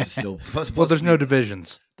be nice to still Well, must there's no be.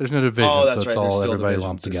 divisions. There's no Oh, divisions, so that's it's right. There's all still everybody divisions.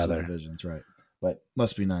 lumped There's still together. divisions, right? But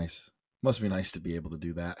must be nice. Must be nice to be able to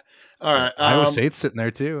do that. All Yeah, right. Iowa State's sitting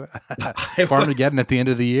there too. Iowa Farmageddon at the end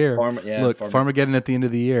of the year. yeah, Look, Farmageddon at the end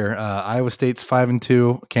of the year. Iowa State's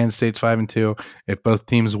 5-2. Kansas State's 5-2. If both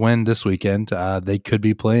teams win this weekend, they could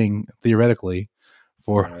be playing theoretically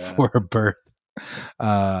for Look at that. for a berth.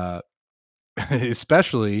 Uh,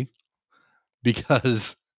 especially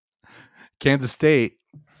because Kansas State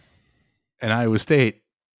and Iowa State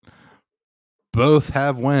both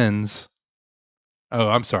have wins. Oh,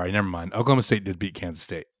 I'm sorry. Never mind. Oklahoma State did beat Kansas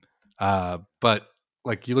State. But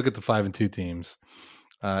like you look at the 5-2 teams,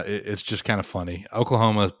 it's just kind of funny.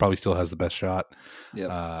 Oklahoma probably still has the best shot,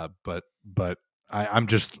 Yep. but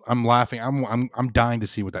I'm laughing. I'm dying to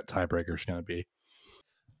see what that tiebreaker is going to be.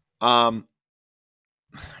 Um,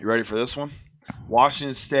 you ready for this one?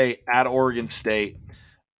 Washington State at Oregon State.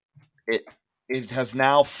 It it has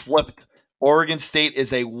now flipped. Oregon State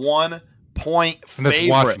is a 1 point And that's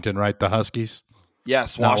favorite. Washington, right? The Huskies,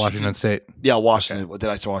 Yes, not Washington Washington. State. Yeah, Okay, Washington. Did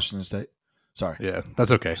I say Washington State? Sorry. yeah,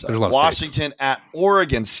 that's okay. Sorry. There's a lot of states. Washington at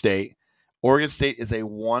Oregon State. Oregon State is a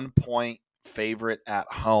 1 point favorite at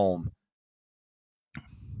home.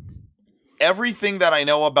 Everything that I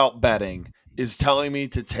know about betting is telling me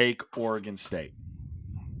to take Oregon State.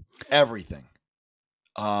 Everything.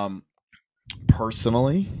 Um,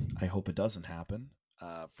 Personally, I hope it doesn't happen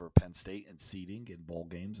for Penn State and seeding and bowl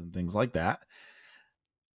games and things like that.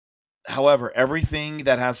 However, everything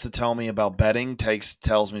that has to tell me about betting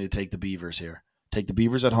tells me to take the Beavers here. Take the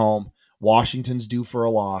Beavers at home. Washington's due for a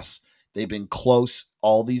loss. They've been close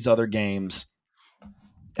all these other games,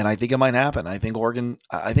 and I think it might happen. I think Oregon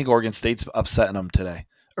State's upsetting them today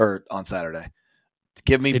or on Saturday.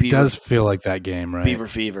 Give me It does feel like that game, right? Beaver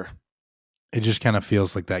fever. It just kind of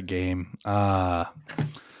feels like that game.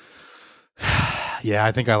 Yeah,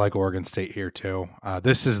 I think I like Oregon State here too.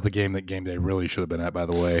 This is the game they really should have been at. By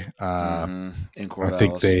the way, Mm-hmm. In I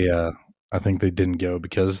think Corvallis. they didn't go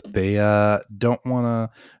because they don't want to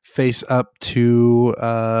face up to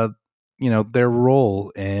their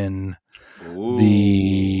role in Ooh.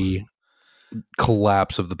 the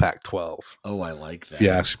collapse of the Pac-12. Oh, I like If you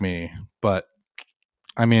that. ask me, but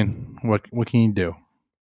I mean, what can you do?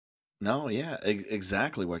 No, yeah,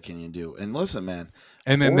 exactly. What can you do? And listen, man,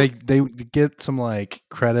 And then or they get some like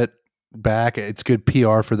credit back. It's good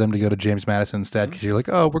PR for them to go to James Madison instead because you're like,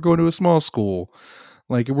 oh, we're going to a small school,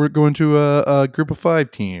 like we're going to a group of five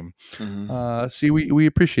team. mm-hmm. See, we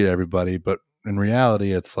appreciate everybody, but in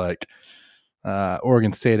reality, it's like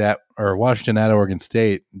Oregon State at or Washington at Oregon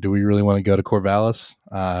State. Do we really want to go to Corvallis,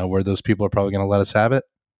 where those people are probably going to let us have it?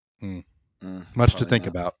 Hmm. Much to Probably think not.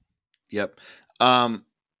 about. Yep. Um,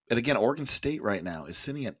 and again, Oregon State right now is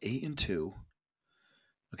sitting at 8-2.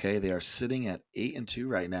 Okay, they are sitting at 8-2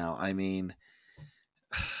 right now. I mean,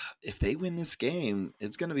 if they win this game,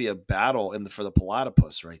 it's going to be a battle for the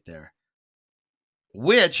Platypus right there.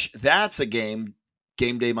 Which that's a game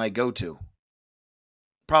day might go to.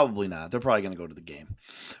 Probably not. They're probably going to go to the game,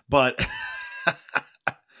 but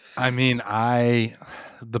I mean,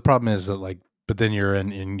 the problem is that like, but then you're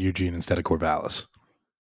in Eugene instead of Corvallis.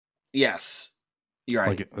 yes, you're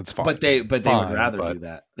right. Like it's But they would fine, rather but do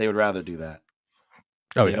that. They would rather do that.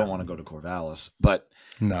 oh They yeah, don't want to go to Corvallis, but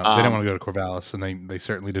no, they don't um, want to go to Corvallis, and they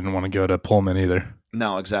certainly didn't want to go to Pullman either.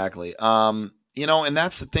 no, exactly. And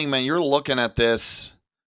that's the thing, man. You're looking at this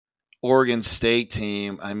Oregon State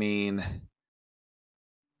team. I mean,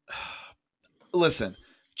 listen,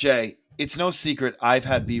 Jay, it's no secret I've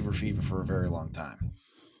had Beaver fever for a very long time.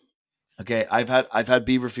 Okay, I've had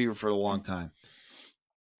Beaver fever for a long time.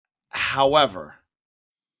 However,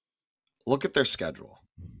 look at their schedule.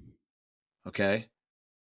 Okay.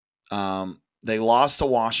 They lost to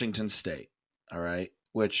Washington State. All right.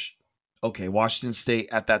 Which, okay, Washington State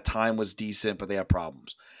at that time was decent, but they had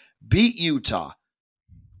problems. Beat Utah,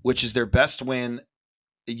 which is their best win.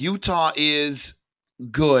 Utah is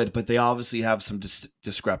good, but they obviously have some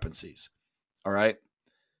discrepancies. All right.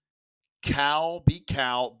 Cal, beat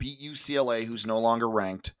UCLA, who's no longer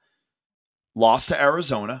ranked. Lost to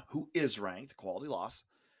Arizona, who is ranked, quality loss.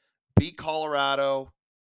 Beat Colorado,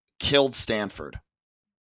 killed Stanford.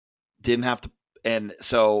 Didn't have to. And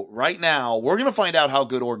so right now, we're going to find out how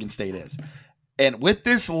good Oregon State is. And with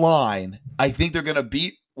this line, I think they're going to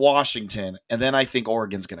beat Washington, and then I think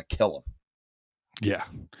Oregon's going to kill them. Yeah.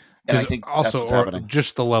 And I Because think that's also, what's or happening.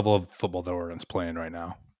 just the level of football that Oregon's playing right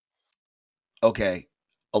now. Okay,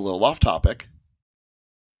 a little off topic.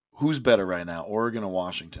 Who's better right now, Oregon or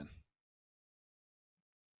Washington?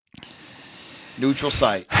 Neutral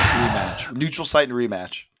site rematch. Neutral site and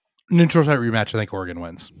rematch. Neutral site rematch, I think Oregon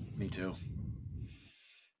wins. Me too.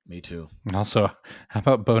 Me too. And also, how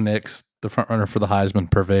about Bo Nix, the front runner for the Heisman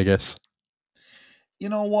per Vegas? You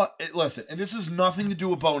know what? Listen, and this has nothing to do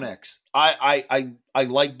with Bo Nix. I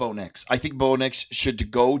like Bo Nix. I think Bo Nix should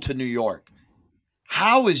go to New York.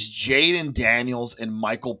 How is Jaden Daniels and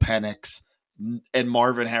Michael Penix and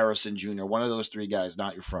Marvin Harrison Jr., one of those three guys,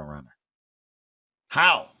 not your front runner?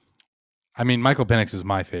 How? I mean, Michael Penix is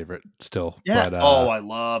my favorite still, Yeah. but I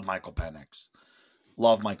love Michael Penix.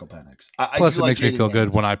 Love Michael Penix. I do plus it like makes me Jaden feel good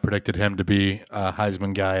Daniels. when I predicted him to be a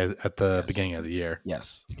Heisman guy at the Yes. beginning of the year.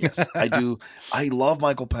 Yes. I do. I love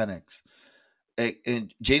Michael Penix.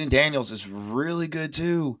 And Jaden Daniels is really good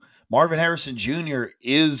too. Marvin Harrison Jr.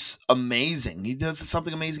 is amazing. He does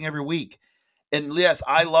something amazing every week. And yes,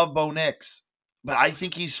 I love Bo Nix, but I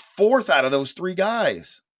think he's fourth out of those three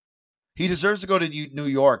guys. He deserves to go to New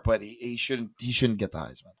York, but he shouldn't. He shouldn't get the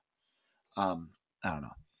Heisman. I don't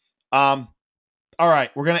know. All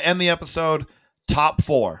right, we're gonna end the episode. Top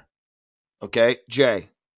four. Okay, Jay.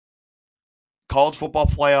 College football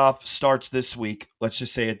playoff starts this week. Let's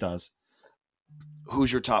just say it does.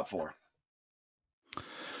 Who's your top four?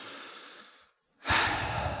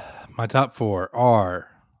 My top four are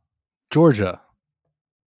Georgia,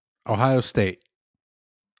 Ohio State,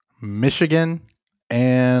 Michigan,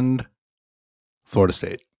 and Florida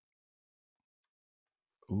State.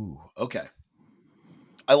 Ooh, okay.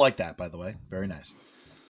 I like that, by the way. Very nice.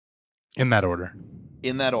 In that order.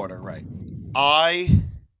 In that order, right. I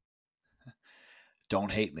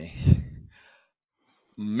don't hate me.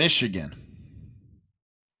 Michigan,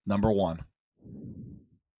 number one.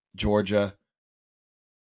 Georgia,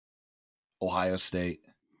 Ohio State,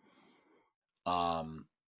 um,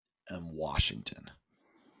 and Washington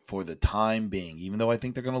for the time being. Even though I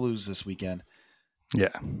think they're going to lose this weekend, Yeah.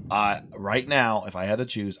 right now, if I had to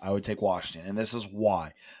choose, I would take Washington, and this is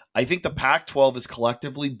why. I think the Pac-12 is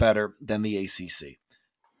collectively better than the ACC.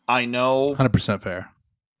 I know, 100% fair.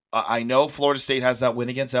 I know, Florida State has that win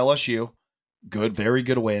against LSU. Good, very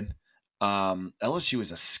good win. LSU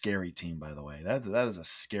is a scary team, by the way. That is a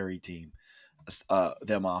scary team.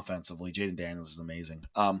 Them offensively, Jaden Daniels is amazing.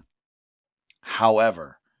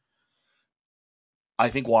 However, I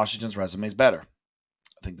think Washington's resume is better.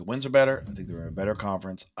 I think the wins are better. I think they're in a better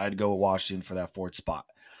conference. I'd go with Washington for that fourth spot.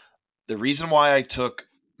 The reason why I took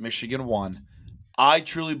Michigan one, I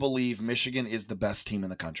truly believe Michigan is the best team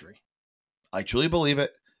in the country. I truly believe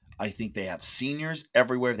it. I think they have seniors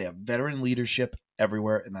everywhere. They have veteran leadership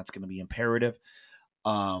everywhere, and that's going to be imperative.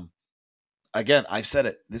 Um, Again, I've said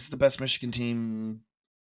it. This is the best Michigan team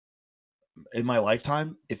in my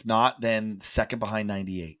lifetime. If not, then second behind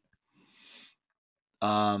 98.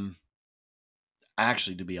 Um,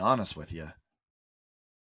 Actually, to be honest with you,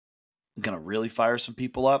 I'm going to really fire some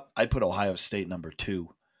people up. I put Ohio State number 2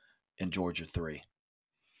 and Georgia 3.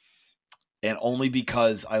 And only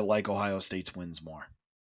because I like Ohio State's wins more.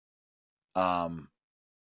 Um,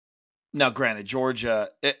 Now, granted, Georgia,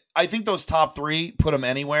 I think those top 3, put them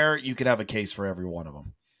anywhere, you could have a case for every one of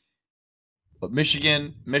them. But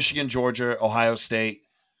Michigan, Georgia, Ohio State,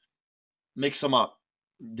 mix them up.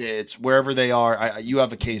 It's wherever they are. You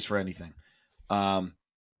have a case for anything,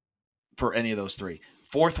 for any of those 3.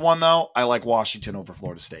 Fourth one, though, I like Washington over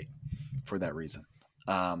Florida State for that reason.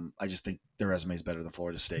 I just think their resume is better than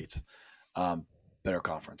Florida State's. Better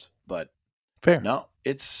conference. But Fair. no,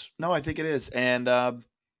 I think it is. And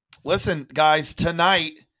listen, guys,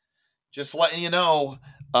 tonight, just letting you know,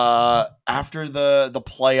 after the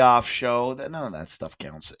playoff show, that none of that stuff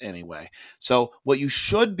counts anyway. So what you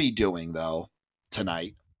should be doing though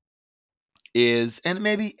tonight is, and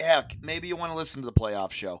maybe you want to listen to the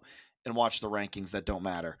playoff show and watch the rankings that don't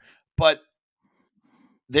matter, but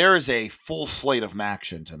there is a full slate of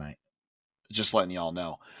action tonight. Just letting y'all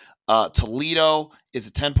know. Toledo is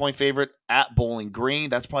a 10-point favorite at Bowling Green.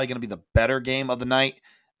 That's probably going to be the better game of the night.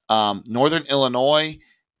 Northern Illinois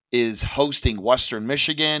is hosting Western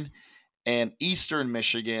Michigan, and Eastern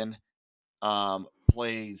Michigan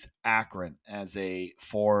plays Akron as a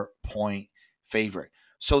 4-point favorite.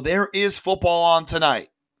 So there is football on tonight.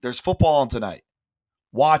 There's football on tonight.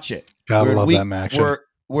 Watch it. Gotta love that action.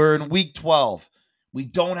 We're in week 12. We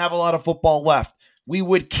don't have a lot of football left. We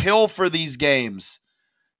would kill for these games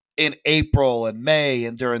in April and May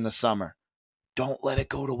and during the summer. Don't let it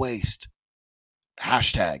go to waste.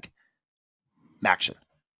 Hashtag Maction.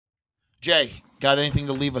 Jay, got anything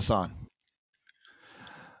to leave us on?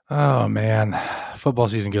 Oh man, football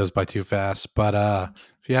season goes by too fast. But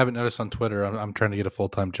if you haven't noticed on Twitter, I'm trying to get a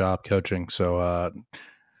full-time job coaching. So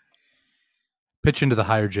pitch into the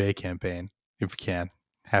Hire J campaign if you can.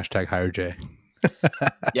 Hashtag Hire J.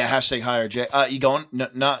 Yeah, hashtag hire Jay. You going?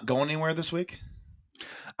 Not going anywhere this week?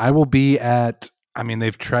 I will be at. I mean,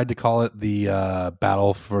 they've tried to call it the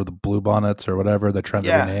Battle for the Blue Bonnets or whatever. They're trying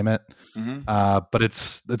to rename it, but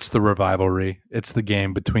it's the Revivalry. It's the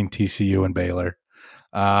game between TCU and Baylor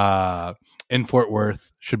in Fort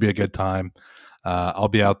Worth. Should be a good time. I'll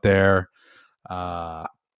be out there.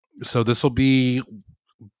 So this will be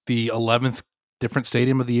the 11th different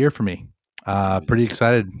stadium of the year for me. Pretty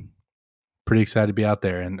excited. Pretty excited to be out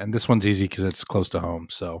there, and this one's easy because it's close to home.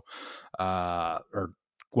 So,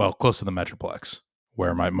 close to the Metroplex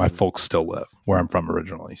where my folks still live, where I'm from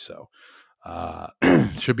originally. So,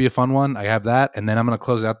 should be a fun one. I have that, and then I'm going to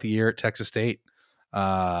close out the year at Texas State.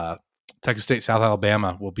 Texas State, South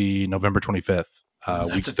Alabama will be November 25th,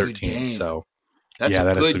 week 13. So, that's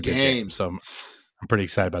a good game. So, I'm pretty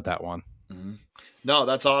excited about that one. Mm-hmm. No,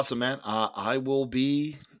 that's awesome, man. I'll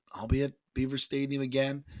be at Beaver Stadium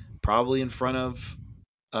again, probably in front of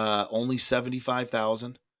only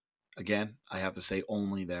 75,000. Again, I have to say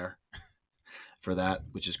only there for that,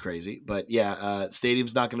 which is crazy. But yeah,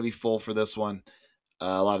 stadium's not going to be full for this one.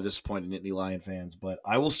 A lot of disappointed Nittany Lion fans, but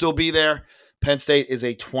I will still be there. Penn State is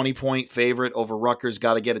a 20-point favorite over Rutgers.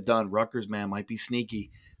 Got to get it done. Rutgers, man, might be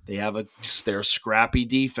sneaky. They're a scrappy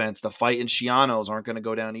defense. The fight in Shianos aren't going to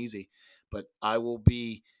go down easy. But I will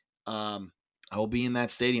be in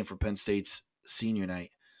that stadium for Penn State's senior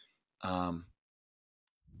night.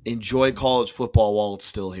 Enjoy college football while it's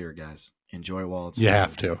still here, guys. Enjoy it while it's still here.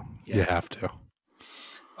 You have to.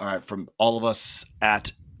 All right, from all of us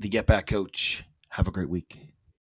at the Get Back Coach, have a great week.